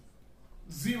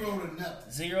 0 to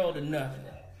nothing. 0 to nothing.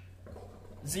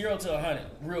 0 to 100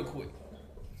 real quick.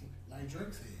 Like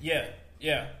Drake said.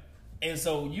 Yeah. And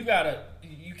so you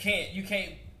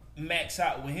can't max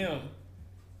out with him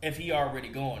if he already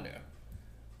going there.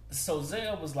 So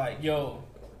Zell was like, yo,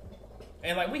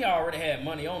 and like we already had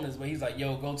money on this, but he's like,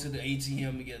 yo, go to the ATM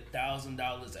and get $1,000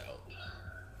 out.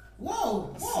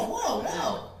 Whoa.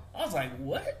 I was like,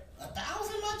 what?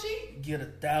 1,000, my G?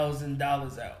 Get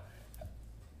 $1,000 out.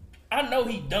 I know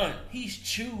he done. He's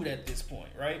chewed at this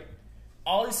point, right?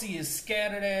 All he see is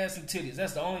scattered ass and titties.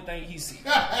 That's the only thing he see.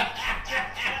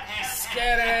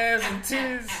 Scattered ass and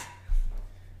titties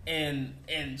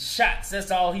and shots.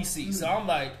 That's all he sees. So I'm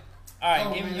like,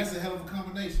 all right, that's a hell of a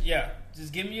combination. Yeah,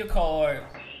 just give me your card.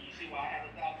 You see why I have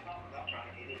 $1,000? I'm trying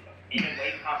to get it any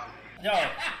way possible. Yo,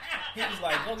 he was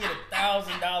like, go get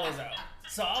 $1,000 out.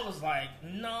 So I was like,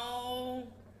 no.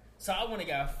 So I went and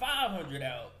got 500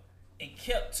 out and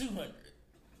kept 200.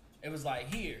 It was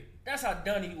like, here. That's how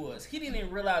done he was. He didn't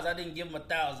even realize I didn't give him $1,000.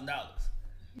 I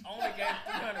only gave him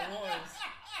 300 ones.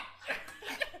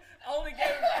 I only gave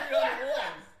him 300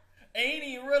 ones. And he didn't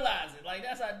even realize it. Like,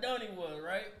 that's how done he was,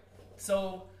 right?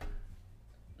 So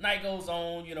Night goes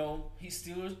on, you know, he's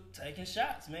still taking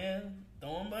shots, man.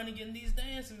 Throwing money, getting these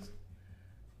dances.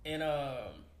 And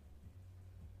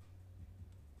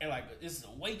like, this is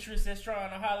a waitress that's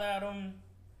trying to holler at him.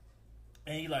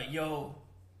 And he like, yo,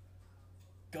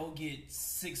 go get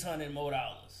 $600 more.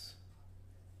 I'm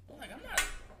like, I'm not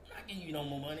giving you no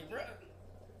more money, bro.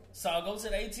 So I go to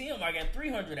the ATM, I got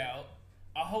 $300 out.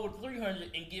 I hold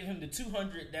 $300 and give him the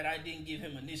 $200 that I didn't give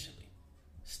him initially.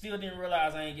 Still didn't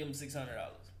realize I ain't give him $600.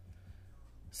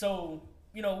 So,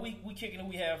 you know, we kicking it,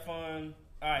 we have fun.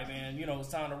 All right, man, you know, it's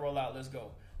time to roll out, let's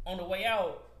go. On the way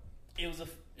out, it was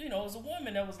a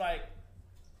woman that was like,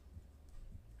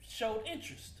 showed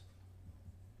interest.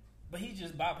 But he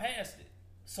just bypassed it.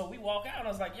 So we walk out, and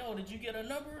I was like, yo, did you get a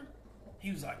number?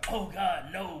 He was like, oh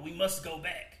God, no, we must go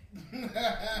back.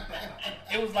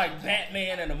 It was like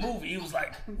Batman in a movie. He was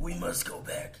like, we must go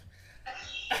back.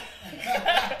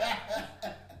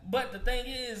 But the thing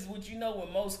is, what you know, with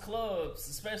most clubs,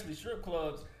 especially strip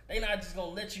clubs, they not just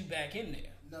gonna let you back in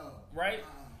there. No. Right?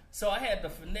 So I had to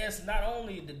finesse not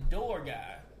only the door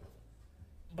guy,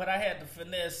 but I had to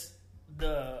finesse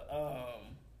the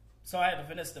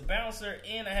bouncer,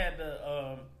 and I had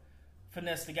to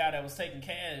finesse the guy that was taking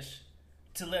cash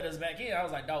to let us back in. I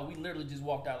was like, dog, we literally just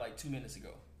walked out like 2 minutes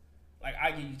ago. Like,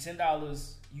 I give you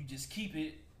 $10, you just keep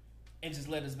it and just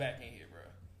let us back in here, bro.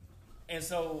 And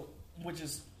so, which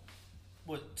is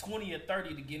what, 20 or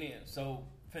 30 to get in. So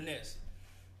finesse.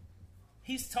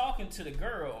 He's talking to the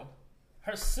girl.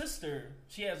 Her sister,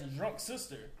 she has a drunk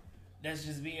sister that's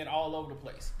just being all over the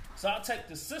place. So I'll take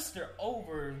the sister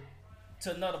over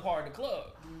to another part of the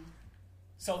club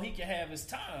so he can have his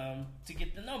time to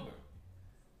get the number.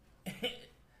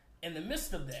 In the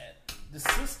midst of that, the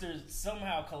sister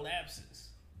somehow collapses.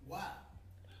 Wow.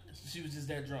 She was just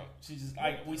that drunk. She just,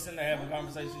 like, we sitting there having a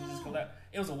conversation, she just collapsed.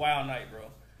 It was a wild night,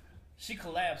 bro. She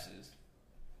collapses.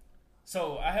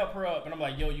 So I help her up, and I'm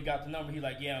like, yo, you got the number? He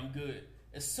like, yeah, I'm good.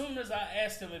 As soon as I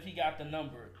asked him if he got the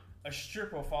number, a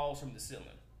stripper falls from the ceiling.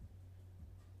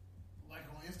 Like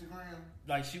on Instagram?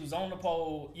 Like, she was on the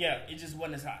pole. Yeah, it just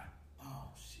wasn't as high. Oh,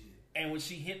 shit. And when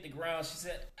she hit the ground, she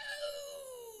said,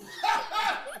 "Ooh."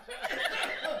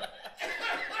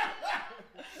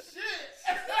 Shit.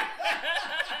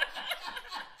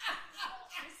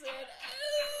 She said,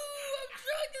 "Ooh, I'm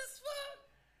drunk as fuck."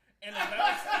 And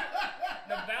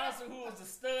the bouncer who was a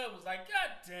stud was like, God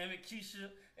damn it, Keisha.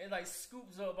 And like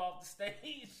scoops her up off the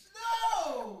stage.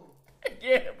 No.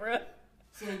 Yeah, bro.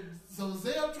 So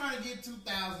Zell trying to get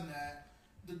 2,000 out.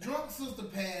 The drunk sister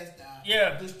passed out.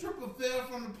 Yeah. The stripper fell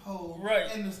from the pole. Right.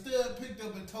 And the stud picked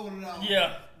up and towed it off.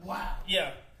 Yeah. Wow.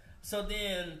 Yeah. So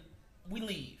then we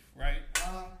leave, right?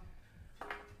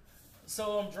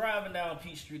 So I'm driving down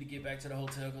Peachtree to get back to the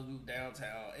hotel because we were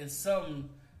downtown, and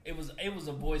it was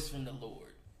a voice from the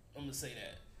Lord. I'm gonna say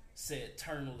that said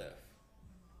turn left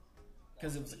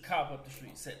because it was a cop up the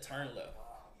street. Said turn left.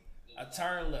 I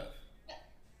turned left.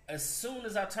 As soon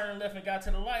as I turned left and got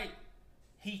to the light,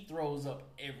 he throws up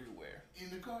everywhere.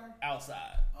 In the car?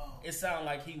 Outside. Oh. It sounded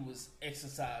like he was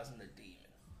exorcising a demon.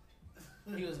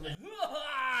 He was like,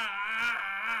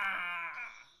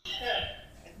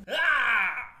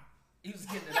 he was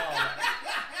getting it all out.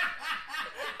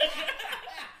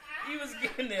 He was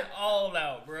getting it all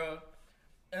out, bro.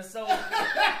 And so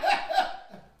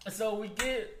we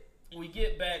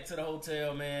get back to the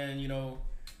hotel, man, you know,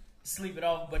 sleep it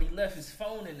off, but he left his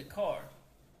phone in the car.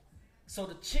 So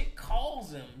the chick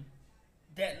calls him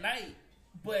that night,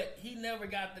 but he never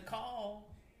got the call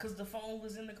because the phone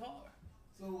was in the car.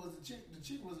 So was the chick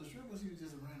was a stripper, or she was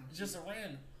just a random? Just a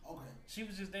random. Okay. She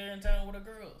was just there in town with her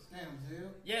girls. Damn,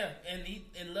 Zell. Yeah,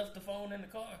 and left the phone in the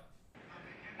car.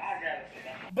 I gotta say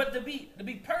that. But to be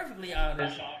perfectly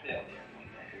honest,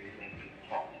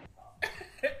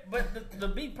 to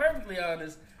be perfectly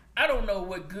honest, I don't know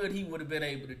what good he would have been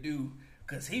able to do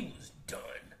because he was done.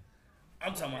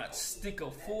 I'm talking about stick a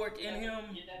fork in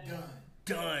him.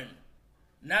 Done.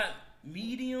 Not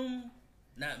medium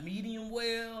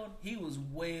well. He was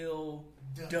well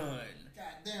done.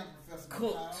 Goddamn, Professor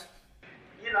Cooked. McCloud.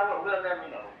 You know what? We'll never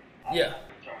know. Yeah.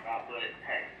 But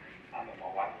hey, I met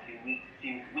my wife a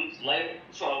few weeks later,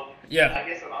 so Yeah. I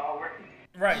guess it all worked.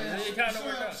 Right. Yeah, It kind of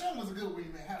worked out. Sean was a good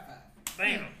wingman. High five.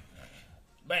 Bam.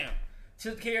 Bam.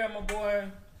 Took care of my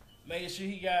boy. Made sure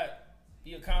he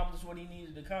accomplished what he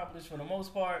needed to accomplish for the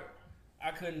most part.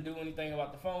 I couldn't do anything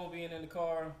about the phone being in the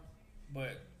car,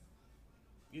 but,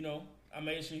 you know, I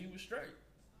made sure he was straight.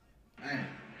 Man,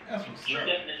 that's what's You up.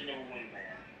 definitely know win,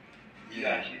 man. You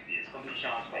got you. It's gonna be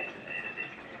Sean's place in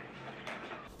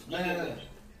the end of this.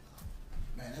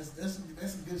 Man,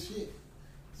 that's some good shit.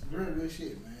 Some real good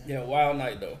shit, man. Yeah, wild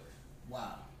night, though.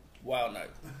 Wow. Wild night.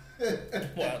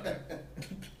 Wild night.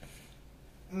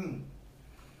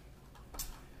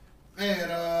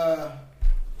 Man,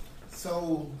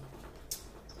 so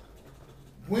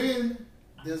when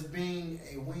does being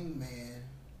a wingman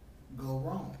go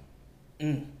wrong?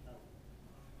 For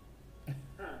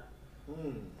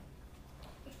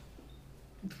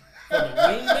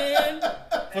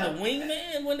the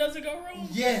wingman, when does it go wrong?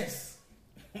 Yes.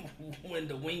 When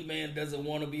the wingman doesn't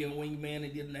want to be a wingman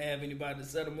and didn't have anybody to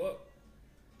set him up.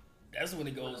 That's when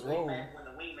it goes wrong. When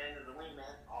the wingman is the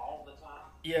wingman all the time.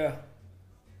 Yeah.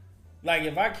 Like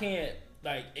if I can't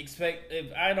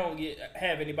if I don't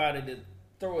have anybody to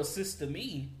throw assists to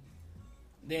me,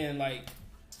 then like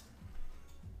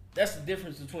that's the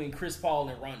difference between Chris Paul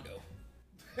and Rondo.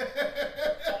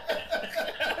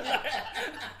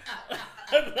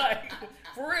 Like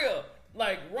for real,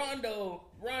 like Rondo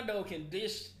can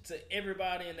dish to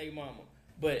everybody and their mama,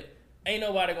 but ain't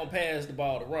nobody gonna pass the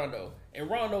ball to Rondo, and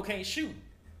Rondo can't shoot.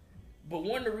 But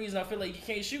one of the reasons I feel like he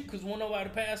can't shoot because won't nobody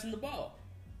passing the ball.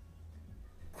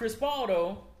 Chris Paul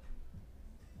though,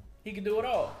 he can do it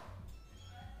all,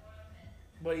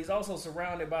 but he's also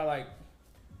surrounded by like,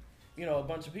 you know, a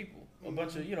bunch of people, a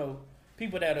bunch of, you know,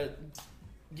 people that are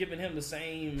giving him the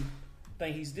same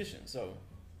thing he's dishing. So,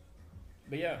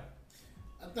 but yeah,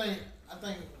 I think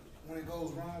when it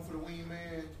goes wrong for the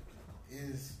wingman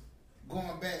is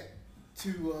going back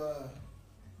to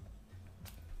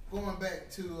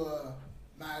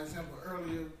my example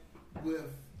earlier with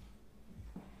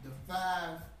the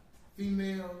 5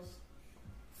 females,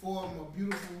 4 of them are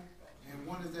beautiful, and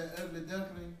one is that ugly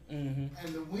duckling, and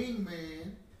the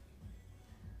wingman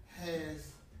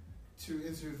has to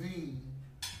intervene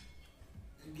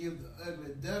and give the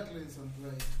ugly duckling some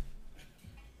play,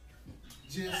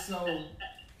 just so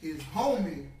his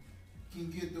homie can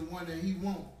get the one that he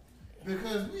wants.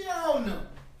 Because we all know,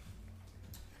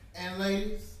 and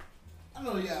ladies, I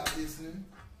know y'all listening,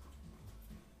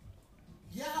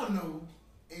 y'all know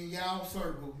in y'all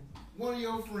circle, one of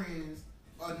your friends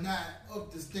are not up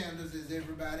to standards as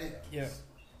everybody else. yeah,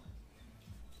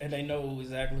 and they know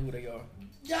exactly who they are,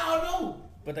 Y'all know.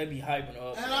 but they be hyping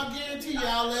up. And I guarantee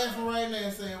y'all laughing right now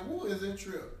and saying, Woo is a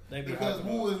trip. They be Because hyping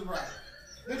Woo is right.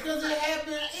 Because it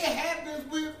happens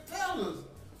with fellas.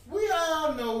 We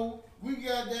all know we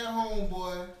got that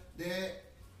homeboy that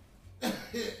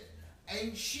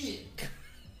ain't shit.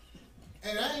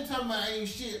 And I ain't talking about ain't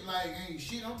shit like ain't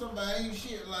shit. I'm talking about ain't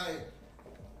shit like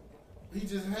he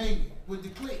just hanging with the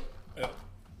clique. Yeah.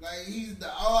 Like he's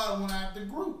the odd one out the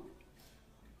group.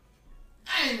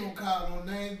 I ain't gonna call no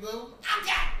names, but I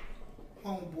got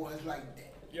homeboys like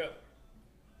that. Yep.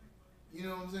 You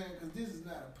know what I'm saying? Because this is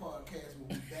not a podcast where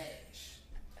we bash.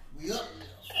 We uplift.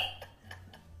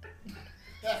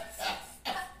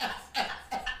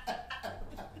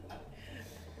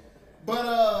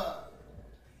 But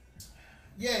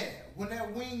yeah, when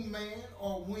that wingman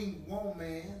or wing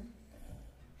woman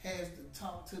has to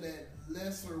talk to that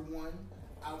lesser one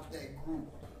out that group,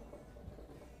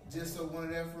 just so one of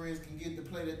their friends can get the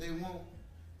play that they want,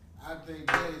 I think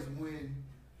that is when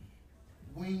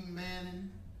wingmanning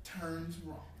turns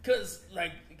wrong. Cause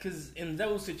in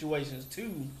those situations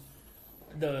too,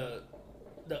 the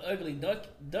ugly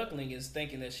duckling is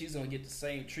thinking that she's gonna get the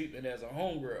same treatment as a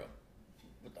homegirl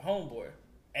with the homeboy,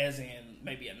 as in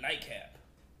maybe a nightcap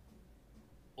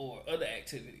or other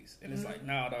activities, and it's like,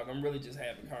 nah, dog, I'm really just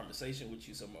having a conversation with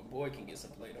you so my boy can get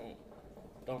some play.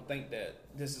 Don't think that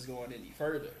this is going any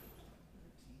further.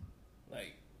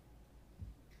 Like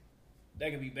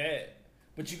that could be bad.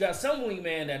 But you got some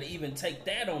wingman that'll even take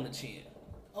that on the chin.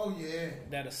 Oh yeah.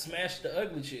 That'll smash the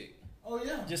ugly chick. Oh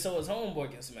yeah. Just so his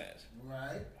homeboy can smash.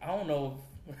 Right. I don't know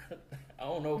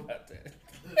about that.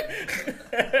 But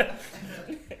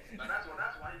that's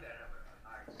why you gotta have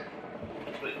a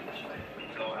split this way when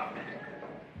you go out there.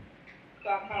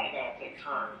 Y'all kind of gotta take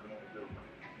turns in the group.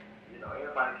 You know,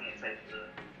 everybody can't take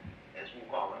as we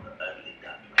call it, the ugly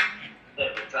duckling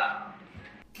every time.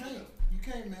 You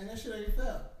can't, man. That shit ain't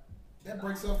fair. That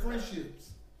breaks up friendships.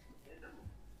 You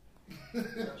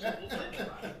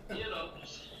know.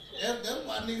 That's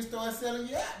why niggas start selling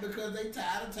you out, because they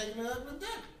tired of taking the ugly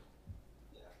duck.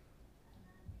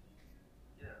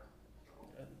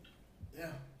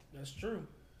 Yeah. That's true.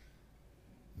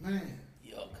 Man.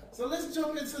 Yuck. So let's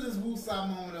jump into this Woosah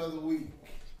moment of the week.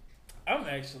 I'm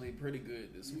actually pretty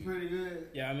good this You week. pretty good?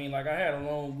 Yeah, I mean, like I had a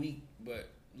long week, but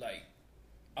like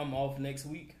I'm off next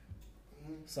week,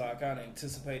 so I kind of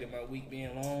anticipated my week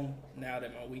being long. Now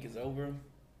that my week is over,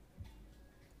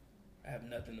 I have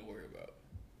nothing to worry about.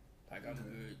 Like I'm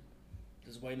good.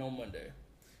 Just waiting on Monday.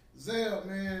 Zell,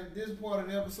 man, this part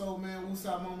of the episode, man,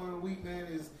 Woosah Moment of the Week, man,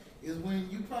 is when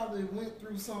you probably went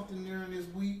through something during this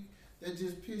week that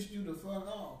just pissed you the fuck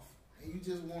off. And you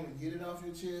just want to get it off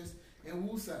your chest and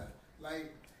woosah.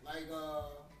 Like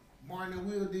Martin and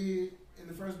Will did in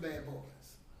the first Bad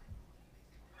Boys.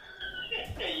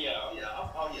 Yeah. I'm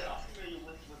familiar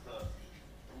with the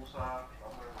Woosah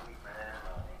Moment of the Week, man.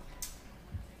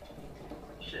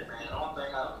 Shit, man. The only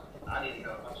thing I need to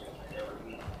go to every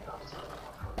week. I'm talking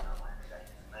about my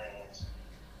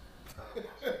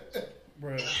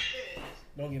Bro,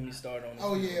 don't get me started on this.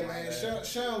 Oh yeah, man.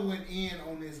 Sean went in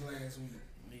on this last week.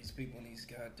 These people in these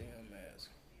goddamn masks.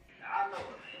 I know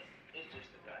it, man. It's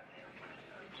just a goddamn man.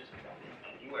 It's just a goddamn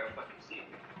man. You wear a fucking suit.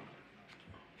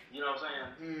 You know what I'm saying?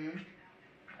 Mm-hmm.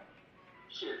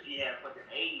 Shit, if you have fucking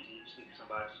AIDS and you sleep with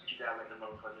somebody, you gotta let the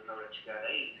motherfucker know that you got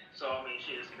AIDS. So, I mean,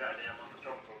 shit, it's a goddamn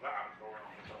uncontrollable virus going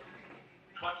on. So,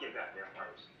 fuck your goddamn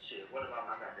person. Shit, what about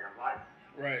my goddamn life?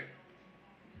 Right.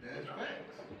 That's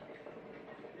facts.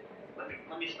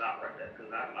 Let me stop right there, because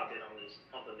I've been on this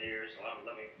Uncle Near, so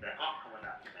that coming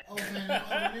out. Man. Oh man,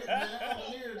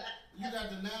 Uncle Near, you got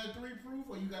the 93 proof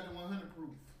or you got the 100 proof?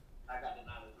 I got the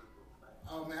 93 proof, man.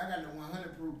 Oh man, I got the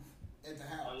 100 proof at the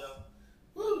house. Oh, yeah?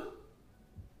 Woo!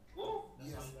 Woo!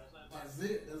 Yes, that's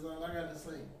it. That's all I got to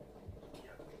say.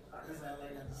 Yeah. That's all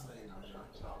I got to say. I'm trying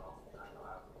to start off. I know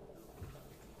how to do it.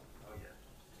 Oh, yeah.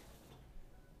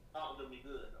 Don't do me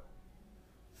good, though.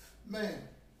 Man,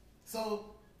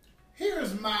 so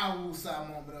here's my Woosah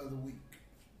Moment of the week.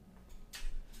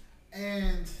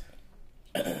 And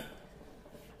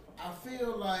I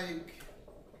feel like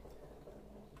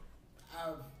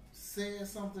I've said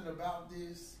something about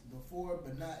this before,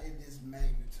 but not in this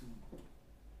magnitude.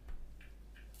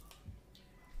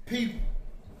 People,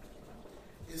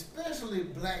 especially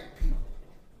black people,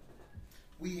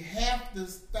 we have to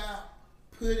stop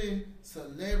putting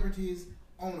celebrities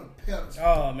on a pedestal.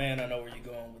 Oh man, I know where you're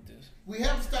going with this. We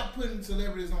have to stop putting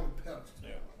celebrities on a pedestal.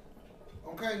 Yeah.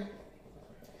 Okay?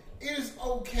 It is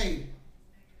okay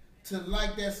to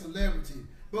like that celebrity,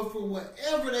 but for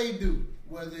whatever they do,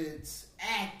 whether it's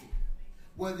acting,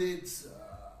 whether it's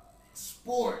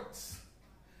sports,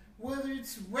 whether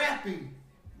it's rapping,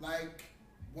 like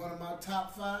one of my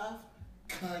top 5,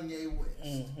 Kanye West.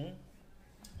 Mm-hmm.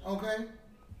 Okay?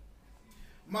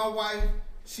 My wife,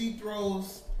 she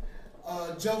throws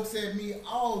jokes at me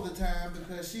all the time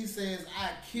because she says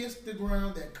I kiss the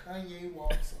ground that Kanye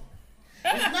walks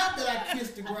on. It's not that I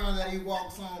kiss the ground that he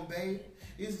walks on, babe.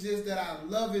 It's just that I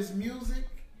love his music,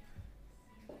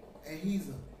 and he's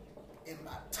in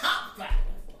my top 5.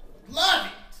 Love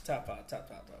it. Top 5.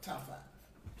 Top 5.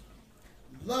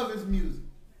 Love his music.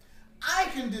 I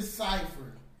can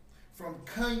decipher from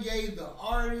Kanye the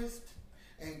artist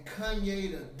and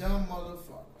Kanye the dumb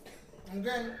motherfucker.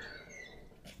 Okay?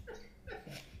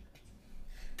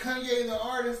 Kanye the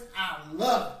artist, I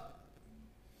love it.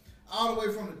 All the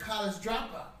way from the College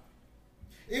Dropout.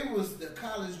 It was the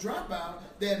College Dropout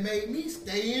that made me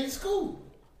stay in school.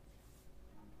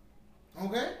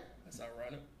 Okay? That's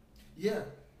ironic. Yeah.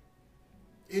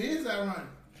 It is ironic.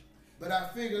 But I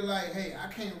figure like, hey,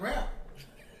 I can't rap.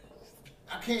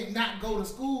 I can't not go to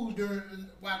school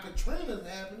while Katrina's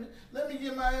happening. Let me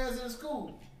get my ass in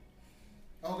school.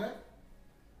 Okay?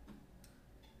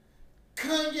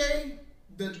 Kanye,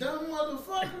 the dumb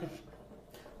motherfucker,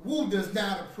 Wu does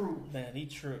not approve. Man, he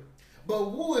tripped.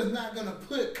 But Wu is not going to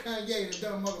put Kanye, the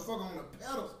dumb motherfucker, on a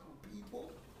pedestal,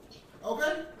 people.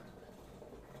 Okay?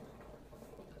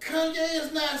 Kanye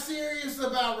is not serious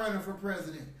about running for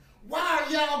president. Why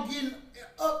are y'all getting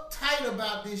uptight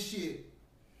about this shit?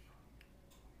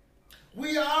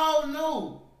 We all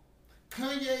know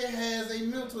Kanye has a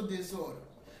mental disorder.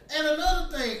 And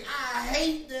another thing, I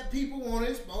hate that people want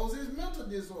to expose his mental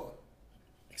disorder.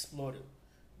 Exploded.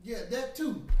 Yeah, that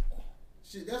too.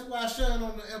 Shit, that's why I shine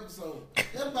on the episode.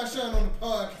 That's why I shine on the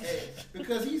podcast.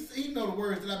 Because he know the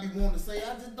words that I be wanting to say.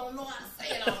 I just don't know how to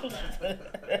say it all the time.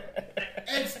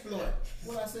 Exploit.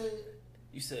 What I said?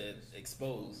 You said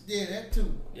exposed. Yeah, that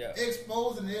too. Yeah.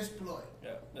 Expose and exploit.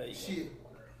 Yeah, there you Shit.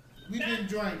 We been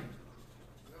drinking.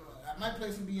 I might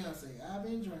play some Beyonce. I've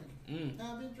been drinking.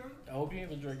 I've been drinking. I hope you ain't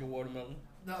been drinking watermelon.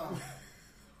 No.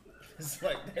 It's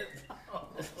like that.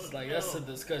 It's like that's a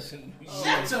discussion.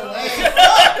 Shut your ass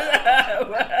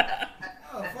up.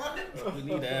 Oh, fuck it. We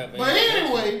need to have. But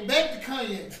anyway, back to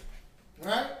Kanye.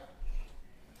 Right?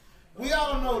 We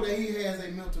all know that he has a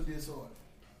mental disorder.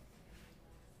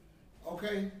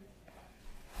 Okay?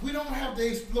 We don't have to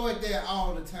exploit that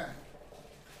all the time.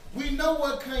 We know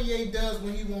what Kanye does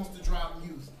when he wants to drop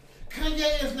music.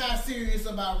 Kanye is not serious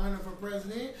about running for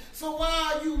president. So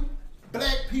why are you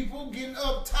black people getting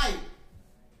uptight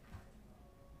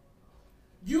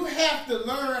You have to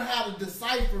learn how to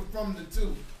decipher from the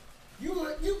two.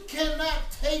 You cannot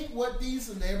take what these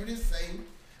celebrities say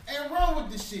and run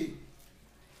with the shit.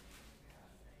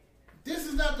 This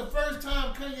is not the first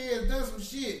time Kanye has done some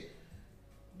shit.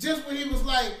 Just when he was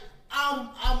like,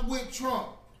 I'm with Trump,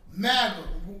 MAGA,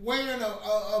 wearing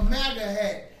a MAGA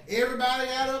hat. Everybody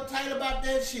got uptight about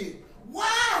that shit.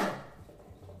 Why?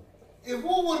 If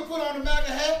Wu would have put on the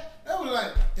MAGA hat, they would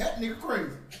like, that nigga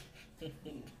crazy.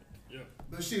 Yeah.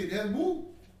 But shit, that's Wu.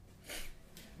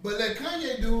 But let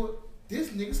Kanye do it, this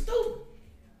nigga stupid.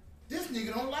 This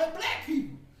nigga don't like black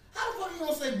people. How the fuck you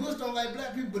gonna say Bush don't like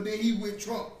black people, but then he with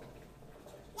Trump?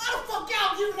 Why the fuck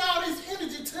y'all giving all this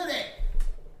energy to that?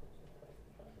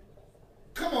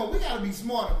 Come on, we gotta be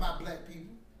smart about black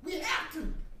people. We have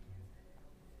to.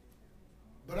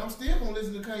 But I'm still gonna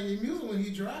listen to Kanye music when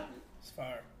he drop it. It's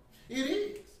fire. It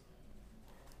is.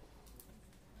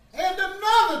 And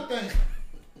another thing.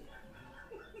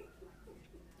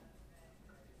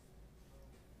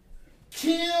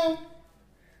 Kim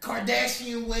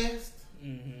Kardashian West.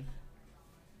 Mm-hmm.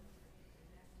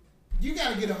 You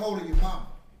gotta get a hold of your mama.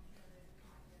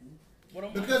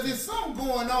 Because there's something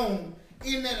going on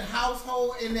in that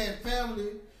household, in that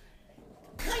family.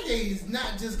 Kanye is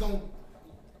not just gonna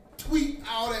tweet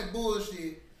all that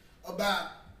bullshit about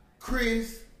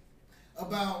Chris,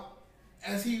 about,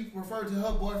 as he referred to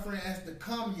her boyfriend as the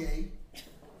Kanye.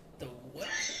 The what?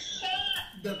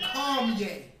 The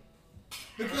Kanye.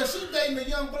 Because she dating a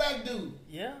young black dude.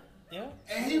 Yeah, yeah.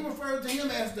 And he referred to him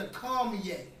as the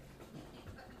Kanye.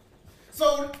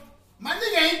 So, my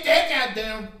nigga ain't that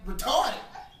goddamn retarded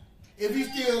if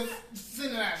he's still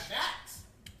sending out shots.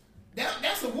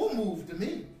 That's a Wu move to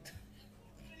me.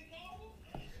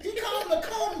 He called him the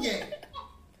Kanye.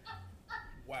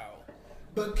 Wow.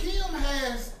 But Kim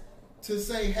has to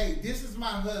say, hey, this is my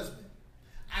husband.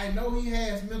 I know he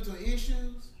has mental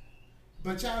issues,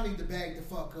 but y'all need to bag the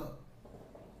fuck up.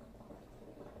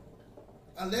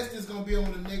 Unless this going to be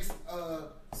on the next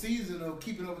season of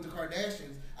Keeping Up with the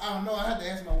Kardashians. I don't know. I have to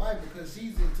ask my wife because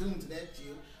she's in tune to that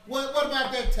shit. What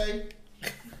about that, Tay?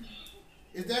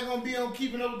 Is that going to be on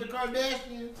Keeping Up with the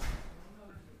Kardashians?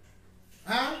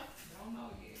 Huh? Don't know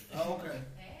yet. Oh, okay.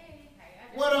 Hey,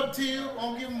 What up, Till? I'm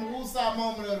going to give him a woosah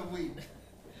moment of the week.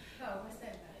 Oh, what's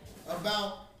that about?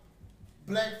 About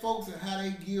black folks and how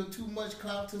they give too much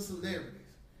clout to celebrities.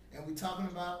 And we talking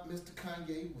about Mr.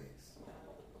 Kanye West.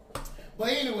 But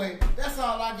anyway, that's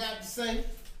all I got to say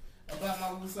about my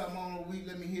woosah moment of the week.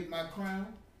 Let me hit my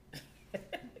crown.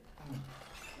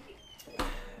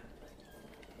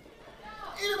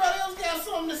 Anybody else got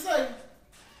something to say?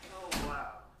 Oh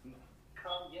wow.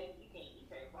 Kanye, you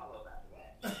can't follow that.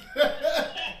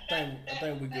 I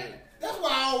think we good. That's why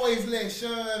I always let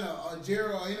Sean or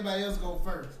Gerald or anybody else go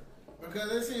first.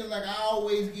 Because it seems like I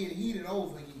always get heated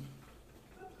over you.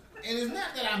 And it's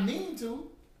not that I mean to.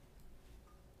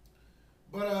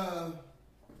 But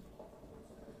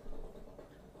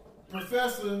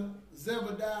Professor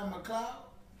Zebediah McLeod,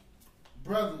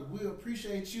 brother, we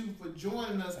appreciate you for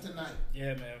joining us tonight.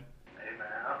 Yeah, man. Hey man,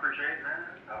 I appreciate it, man.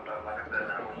 Like I said,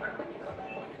 I wish I could be there.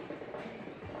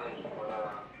 Thank you, but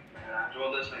man, I enjoy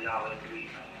listening to y'all every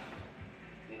week, man.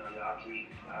 You know, y'all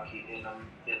keep hitting them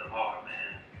hard,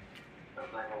 man.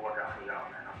 Everything gonna work out for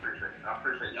y'all, man. I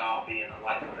appreciate y'all being a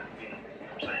light for us, being, you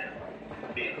know what I'm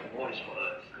saying, being a voice for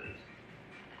us, because,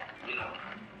 you know,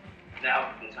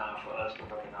 now is the time for us to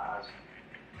recognize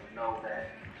and know that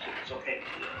it's okay to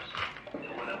be us.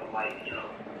 In whatever light, you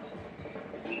know,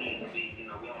 we need to be, you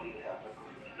know, we don't need to have to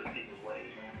agree with people's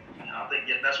ways, man. And I think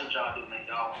that's what y'all do, man.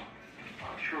 Y'all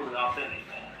are truly authentic,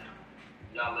 man.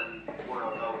 Y'all letting the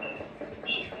world know that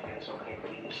shit, man, it's okay to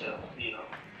be yourself, you know.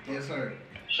 Yes, sir.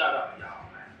 Shout out to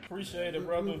y'all, man. Appreciate it,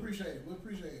 brother. We appreciate it. We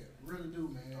appreciate it. Really do,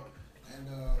 man. And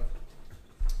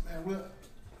man,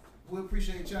 we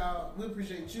appreciate y'all. We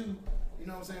appreciate you. You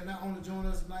know what I'm saying? Not only joining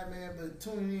us tonight, man, but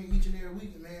tuning in each and every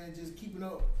week, man, and just keeping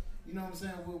up. You know what I'm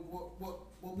saying? With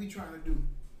what we trying to do.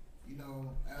 You know,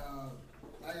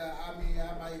 I mean,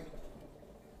 I might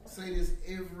say this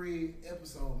every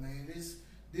episode, man.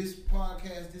 This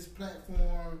podcast, this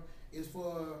platform is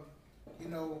for, you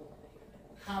know,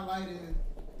 highlighting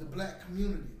the black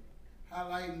community,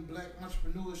 highlighting black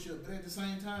entrepreneurship. But at the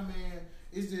same time, man,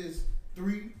 it's just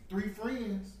three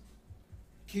friends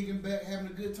kicking back, having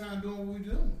a good time doing what we're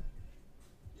doing.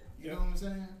 You know what I'm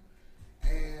saying?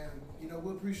 And, you know,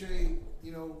 we appreciate,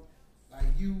 you know, like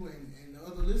you and the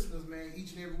other listeners, man,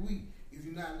 each and every week. If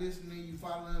you're not listening, you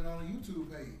following it on the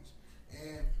YouTube page.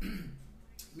 And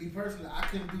me personally, I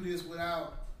couldn't do this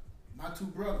without my two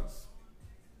brothers.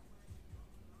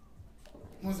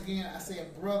 Once again, I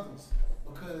said brothers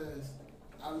because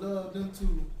I love them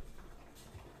too,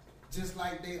 just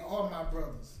like they are my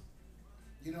brothers.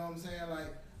 You know what I'm saying?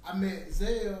 Like, I met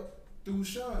Zell through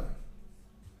Sean.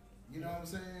 You know what I'm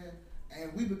saying?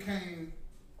 And we became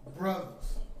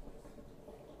brothers.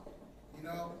 You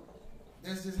know?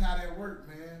 That's just how that worked,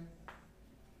 man.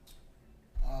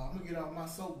 I'm going to get off my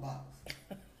soapbox.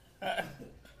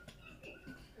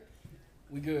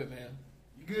 We good, man.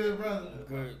 You good, brother? I'm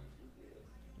good.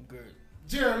 I'm good.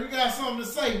 Gerald, you got something to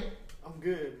say? I'm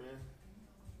good, man.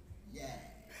 Yeah.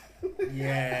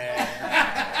 Yeah.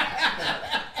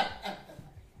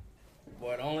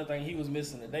 Boy, the only thing he was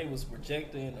missing today was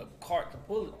projector and a cart to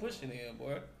push it in,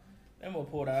 boy. That boy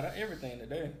pulled out everything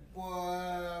today.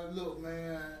 Boy, look,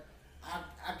 man.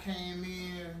 I came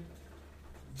in,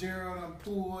 Gerald done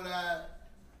pulled out,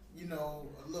 you know,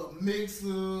 a little mixer,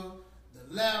 the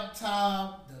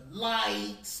laptop, the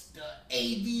lights, the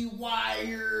AV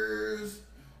wires,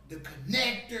 the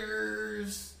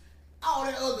connectors, all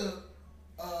that other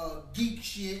geek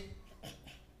shit.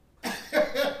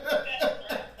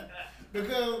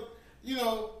 Because, you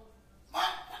know, my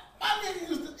nigga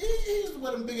used to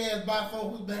wear them big ass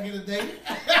bifocals back in the day.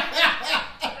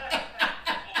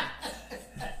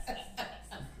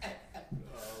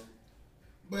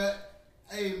 But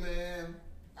hey, man,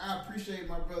 I appreciate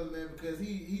my brother, man, because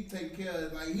he take care of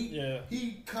it. Like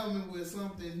he coming with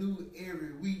something new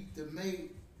every week to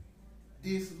make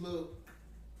this look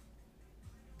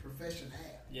professional.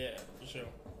 Yeah, for sure.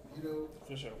 You know,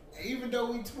 for sure. And even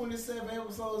though we 27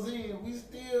 episodes in, we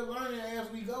still learning as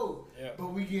we go. Yeah.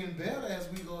 But we getting better as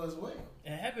we go as well.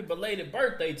 And happy belated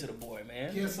birthday to the boy,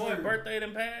 man. Yes, the boy sir. birthday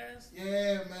done passed.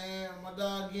 Yeah, man. My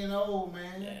dog getting old,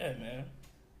 man. Yeah, man.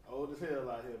 Old as hell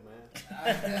out here, man.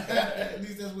 At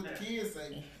least that's what the kids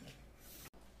say.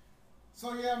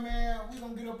 So yeah, man, we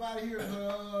gonna get up out of here.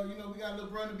 But you know, we got little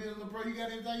bro in the building. Little bro, you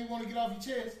got anything you want to get off your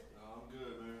chest? No, I'm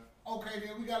good, man. Okay,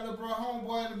 then we got little bro,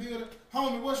 homeboy in the building.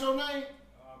 Homie, what's your name?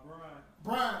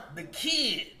 Brian. The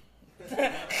kid. But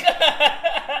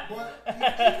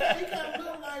he kind of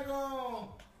look like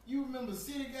you remember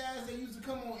City Guys that used to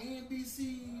come on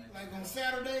NBC like on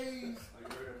Saturdays.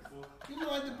 You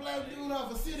look like the black dude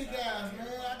off of City Guys, man.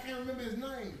 I can't remember his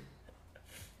name.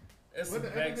 That's What the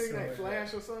the other thing, backstory. like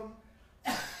Flash or something?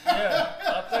 Yeah,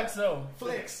 I think so.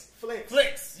 Flex.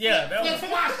 Yeah, that Flex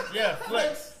was. Washington. Yeah,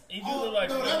 Flex. He do look like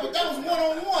no, Flex. that was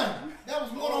one-on-one. That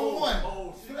was one-on-one.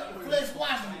 Oh, shit. Flex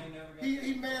Washington.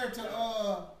 He married to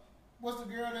what's the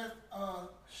girl that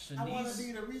I want to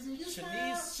be the reason you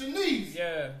smile? Shanice.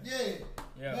 Yeah.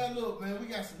 Yeah. Man, look, man, we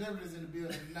got celebrities in the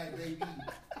building tonight, baby.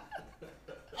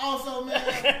 Also, man,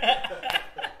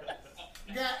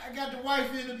 I got the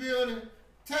wife in the building.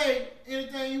 Tay,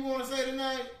 anything you want to say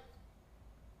tonight?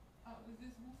 Oh, is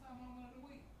this Woosah Moment of the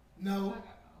Week? No,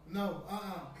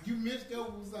 You missed your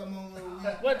Woosah Moment of the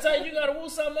Week. What time you got a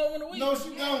Woosah moment of the week? No,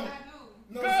 she don't. I do.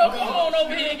 No, Girl, she come don't. on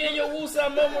over here and get your Woosah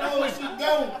moment of the No, week. she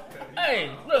don't.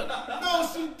 Hey, look. No,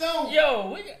 she don't.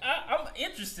 Yo, I'm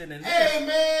interested in this. Hey,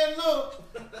 man, look.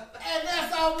 And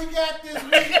that's all we got this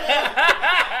week.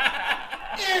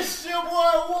 It's your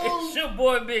boy, Woo. It's your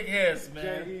boy Big Hess,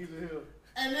 man. Jay Easy here.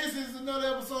 And this is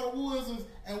another episode of Wooisms,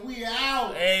 and we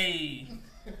out. Hey.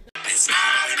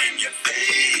 Smiling in your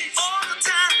face all the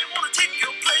time. You wanna take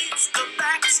your place, the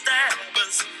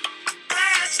backstabbers.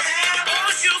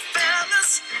 All you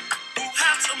fellas who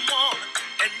have someone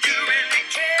and you really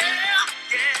care,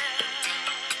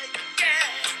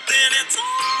 then it's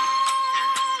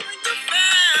all in the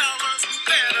fellas who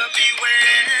better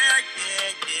beware,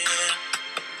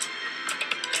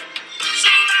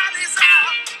 Somebody's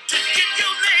out to get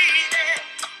your lady.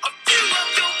 A few of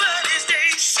your buddies, they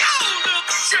sure look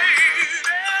shady.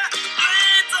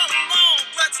 Blades are long,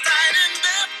 blood's tight in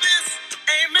their fists,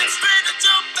 aiming straight at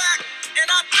your back, and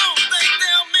I don't think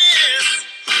they'll miss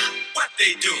what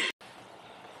they do.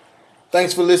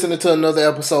 Thanks for listening to another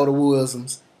episode of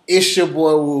Wooisms. It's your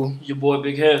boy, Woo. Your boy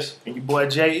Big Hess. And your boy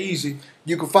Jay Easy.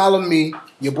 You can follow me,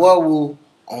 your boy, Woo,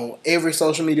 on every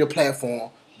social media platform.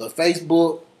 But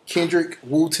Facebook, Kendrick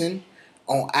Wooten.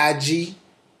 On IG,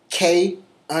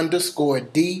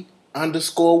 K_D_Wooten.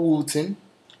 And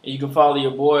you can follow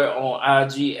your boy on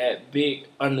IG at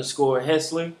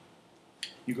Big_Hessling.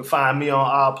 You can find me on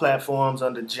all platforms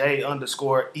under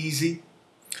J_Easy.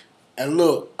 And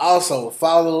look, also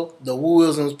follow the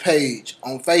Wooisms page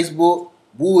on Facebook,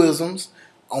 Wooisms,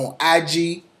 on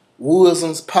IG,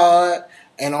 Wooisms Pod,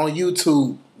 and on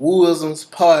YouTube, Wooisms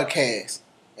Podcast.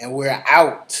 And we're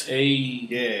out. Hey.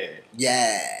 Yeah.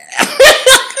 Yeah.